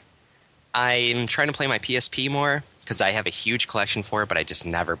avoid, I'm trying to play my PSP more because I have a huge collection for it, but I just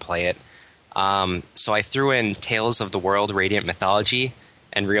never play it. So I threw in Tales of the World Radiant Mythology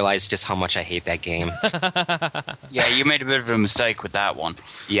and realized just how much I hate that game. Yeah, you made a bit of a mistake with that one.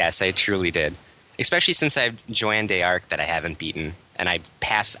 Yes, I truly did. Especially since I have Joanne d'Arc that I haven't beaten. And I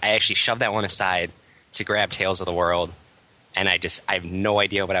actually shoved that one aside to grab Tales of the World. And I have no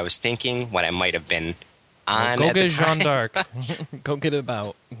idea what I was thinking, what I might have been on Go at the get time. Jeanne d'Arc. Go get it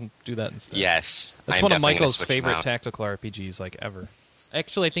out. Do that instead. Yes. That's I'm one of definitely gonna Michael's switch them favorite out. tactical RPGs, like, ever.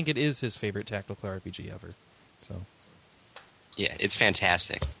 Actually, I think it is his favorite tactical RPG ever. So Yeah, it's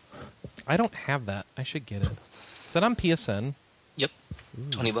fantastic. I don't have that. I should get it. Is that on PSN? Yep.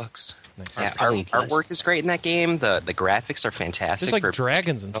 $20. Nice. Yeah, Probably artwork is great in that game. The graphics are fantastic. There's like for-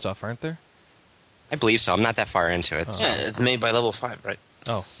 dragons and stuff, aren't there? I believe so. I'm not that far into it. So. Yeah, it's made by Level 5, right?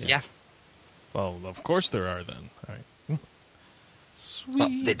 Oh, Yeah. Well, of course there are then. All right. Sweet. Well,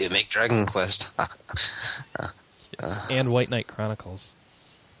 they do make Dragon Quest. And White Knight Chronicles.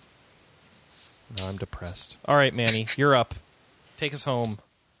 No, I'm depressed. All right, Manny, you're up. Take us home.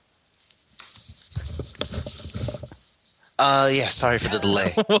 Yeah, sorry for the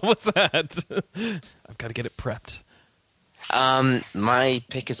delay. What was that? I've got to get it prepped. My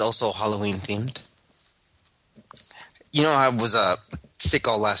pick is also Halloween themed. You know, I was sick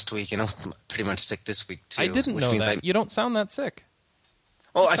all last week, and I'm pretty much sick this week too. I didn't which know means that. You don't sound that sick.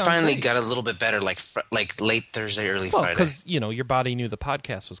 Well, You I sound finally great. got a little bit better, like late Thursday, early Well, Friday. because, your body knew the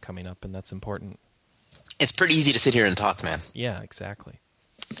podcast was coming up, and that's important. It's pretty easy to sit here and talk, man. Yeah, exactly.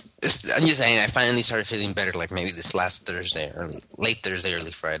 I'm just saying, I finally started feeling better, like maybe this last Thursday, late Thursday,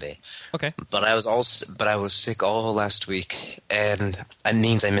 early Friday. Okay. But I was sick all last week, and that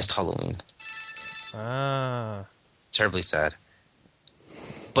means I missed Halloween. Ah. Terribly sad.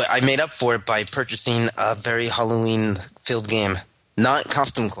 But I made up for it by purchasing a very Halloween-filled game. Not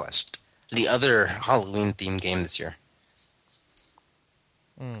Costume Quest. The other Halloween-themed game this year.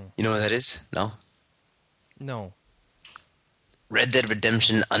 You know what that is? No? No. Red Dead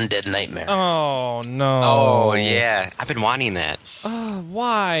Redemption Undead Nightmare. Oh, no. Oh, yeah. I've been wanting that.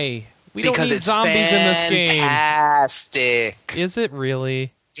 Why? We because don't need it's zombies in this game. fantastic. Is it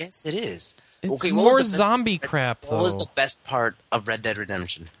really? Yes, it is. It's Okay, more zombie crap, though. What was the best part of Red Dead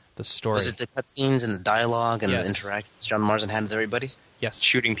Redemption? The story. Was it the cutscenes and the dialogue and Yes. the interactions John Marsden had with everybody? Yes.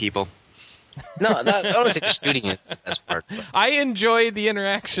 Shooting people. No, I don't think the shooting is the best part. I enjoyed the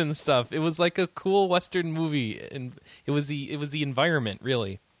interaction stuff. It was like a cool Western movie, and it was the environment,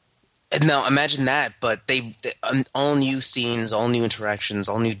 really. No, imagine that, but they all new scenes, all new interactions,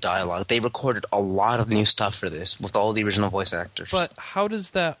 all new dialogue. They recorded a lot of new stuff for this with all the original voice actors. But how does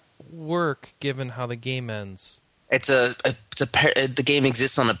that work, given how the game ends? The game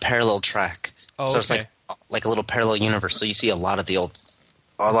exists on a parallel track, Oh, so it's okay. like a little parallel universe. So you see a lot of the old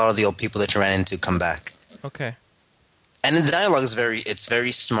people that you ran into come back. Okay. And the dialogue is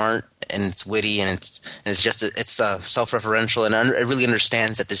very smart and it's witty and it's self-referential and it really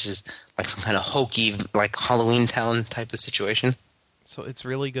understands that this is like some kind of hokey like Halloween Town type of situation. So it's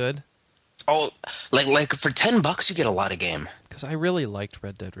really good? Oh, like for $10 you get a lot of game. Because I really liked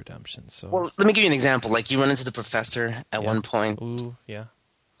Red Dead Redemption. So. Well, let me give you an example. Like you run into the professor at one point, Ooh, yeah.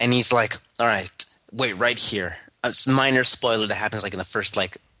 and he's like, "All right, wait right here." A minor spoiler that happens like in the first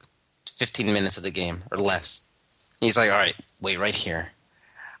 15 minutes of the game or less. He's like, "All right, wait right here.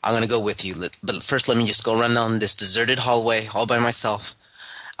 I'm gonna go with you, but first let me just go run down this deserted hallway all by myself.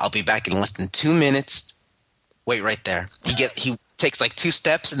 I'll be back in less than 2 minutes. Wait right there." He takes like 2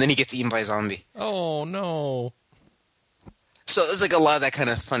 steps and then he gets eaten by a zombie. Oh, no. So there's like a lot of that kind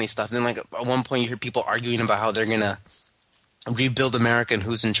of funny stuff. And then at one point you hear people arguing about how they're gonna rebuild America and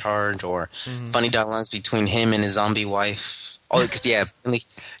who's in charge, or funny dialogues between him and his zombie wife. Oh, because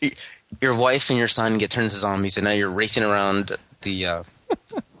your wife and your son get turned into zombies, and now you're racing around the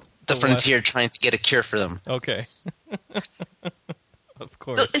frontier trying to get a cure for them. Okay. Of So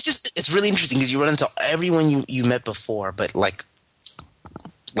course. it's really interesting because you run into everyone you met before, but like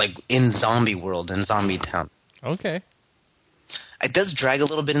in zombie world and zombie town. Okay. It does drag a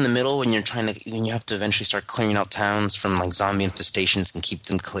little bit in the middle when you have to eventually start clearing out towns from like zombie infestations and keep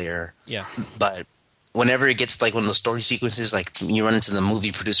them clear. Yeah. But whenever it gets like one of those story sequences, like you run into the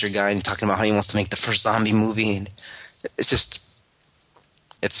movie producer guy and talking about how he wants to make the first zombie movie, and it's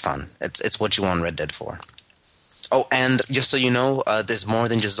It's fun. It's what you want Red Dead for. Oh, and just so you know, there's more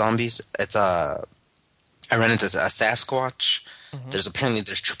than just zombies. I ran into a Sasquatch. Mm-hmm. There's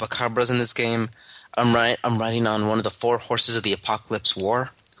chupacabras in this game. I'm riding on one of the 4 horses of the Apocalypse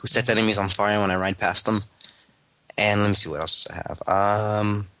War, who sets enemies on fire when I ride past them. And let me see what else does I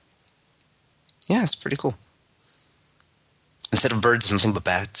have. Yeah, it's pretty cool. Instead of birds, nothing but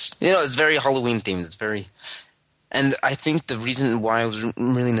bats. It's very Halloween themed. It's very... And I think the reason why I was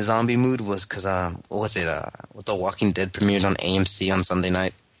really in a zombie mood was because, what was it? The Walking Dead premiered on AMC on Sunday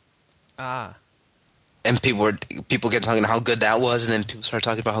night. Ah. And people get talking how good that was, and then people started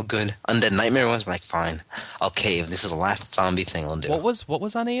talking about how good Undead Nightmare was. I'm like, fine, I'll cave. This is the last zombie thing I'll do. What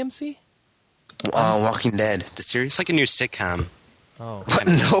was on AMC? Walking Dead, the series. It's like a new sitcom. Oh.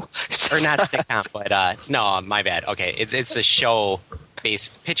 No. Or not sitcom, but no, my bad. Okay, it's a show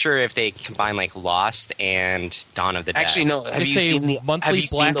based. Picture if they combine like Lost and Dawn of the Dead. Actually, no. It's a monthly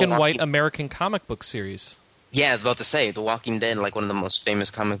black and white American comic book series. Yeah, I was about to say, The Walking Dead, like one of the most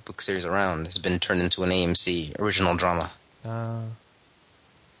famous comic book series around, has been turned into an AMC original drama.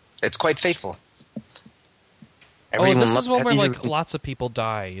 It's quite faithful. This is one where like lots of people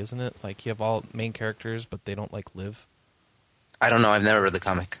die, isn't it? Like you have all main characters, but they don't like live. I don't know. I've never read the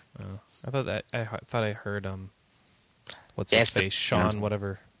comic. I thought I heard what's his face, Sean,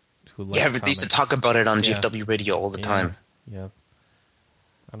 whatever. Who they used to talk about it on GFW radio all the time. Yeah.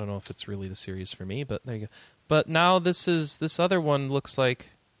 I don't know if it's really the series for me, but there you go. But now this other one looks like,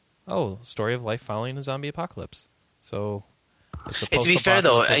 story of life following a zombie apocalypse. So, to be fair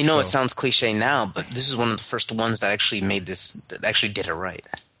though, I know it sounds cliche now, but this is one of the first ones that actually made this, that actually did it right.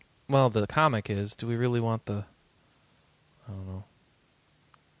 Well, the comic is. Do we really want the? I don't know.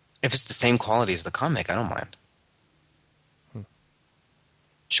 If it's the same quality as the comic, I don't mind.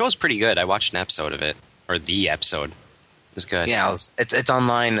 Show's pretty good. I watched an episode of it, or the episode. It was good. Yeah, it's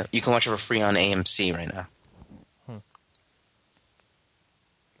online. You can watch it for free on AMC right now.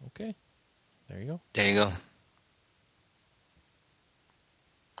 Okay. There you go. There you go.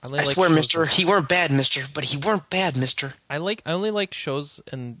 I swear, mister, he weren't bad, mister, but he weren't bad, mister. I only like shows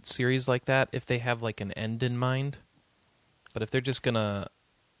and series like that if they have like an end in mind. But if they're just gonna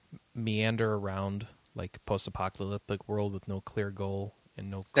meander around like post-apocalyptic world with no clear goal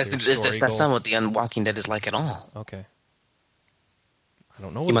and no clear that's not what the Walking Dead is like at all. Okay. I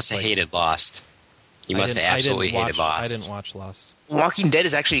don't know. You must have hated Lost. You must have absolutely hated Lost. I didn't watch Lost. Walking Dead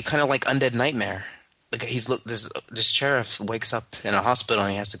is actually kind of like Undead Nightmare. Like this sheriff wakes up in a hospital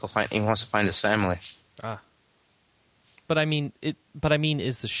and he wants to find his family. But I mean,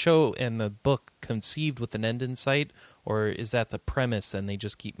 is the show and the book conceived with an end in sight, or is that the premise and they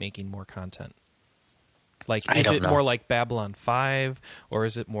just keep making more content? Like, is it more like Babylon 5, or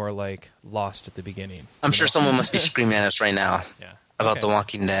is it more like Lost at the beginning? I'm sure someone must be screaming at us right now about The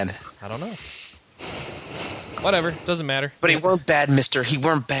Walking Dead. I don't know. Whatever, doesn't matter. But he weren't bad, mister. He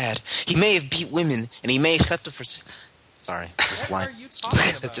weren't bad. He may have beat women, and he may have slept for... Sorry, just line. What are you talking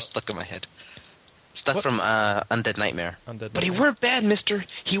about? It just stuck in my head. Stuck from Undead Nightmare. But he weren't bad, mister.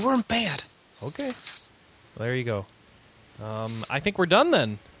 He weren't bad. Okay. Well, there you go. I think we're done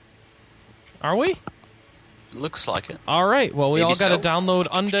then. Are we? Looks like it. All right. Well, we all got to download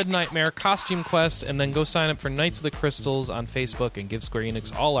Undead Nightmare Costume Quest and then go sign up for Knights of the Crystals on Facebook and give Square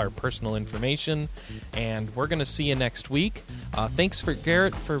Enix all our personal information. And we're going to see you next week. Thanks for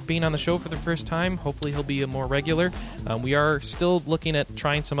Garrett for being on the show for the first time. Hopefully he'll be more regular. We are still looking at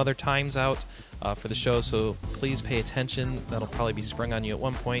trying some other times out for the show, so please pay attention. That'll probably be sprung on you at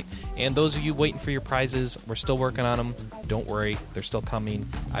one point. And those of you waiting for your prizes, we're still working on them. Don't worry, they're still coming.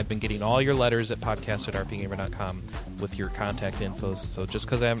 I've been getting all your letters at podcast@rpgamer.com with your contact info, so just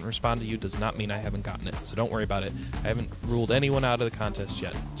because I haven't responded to you does not mean I haven't gotten it, so don't worry about it. I haven't ruled anyone out of the contest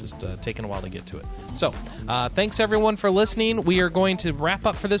yet. Just taking a while to get to it. So, thanks everyone for listening. We are going to wrap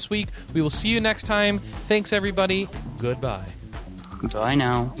up for this week. We will see you next time. Thanks everybody. Goodbye. Bye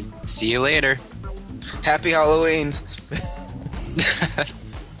now. See you later. Happy Halloween.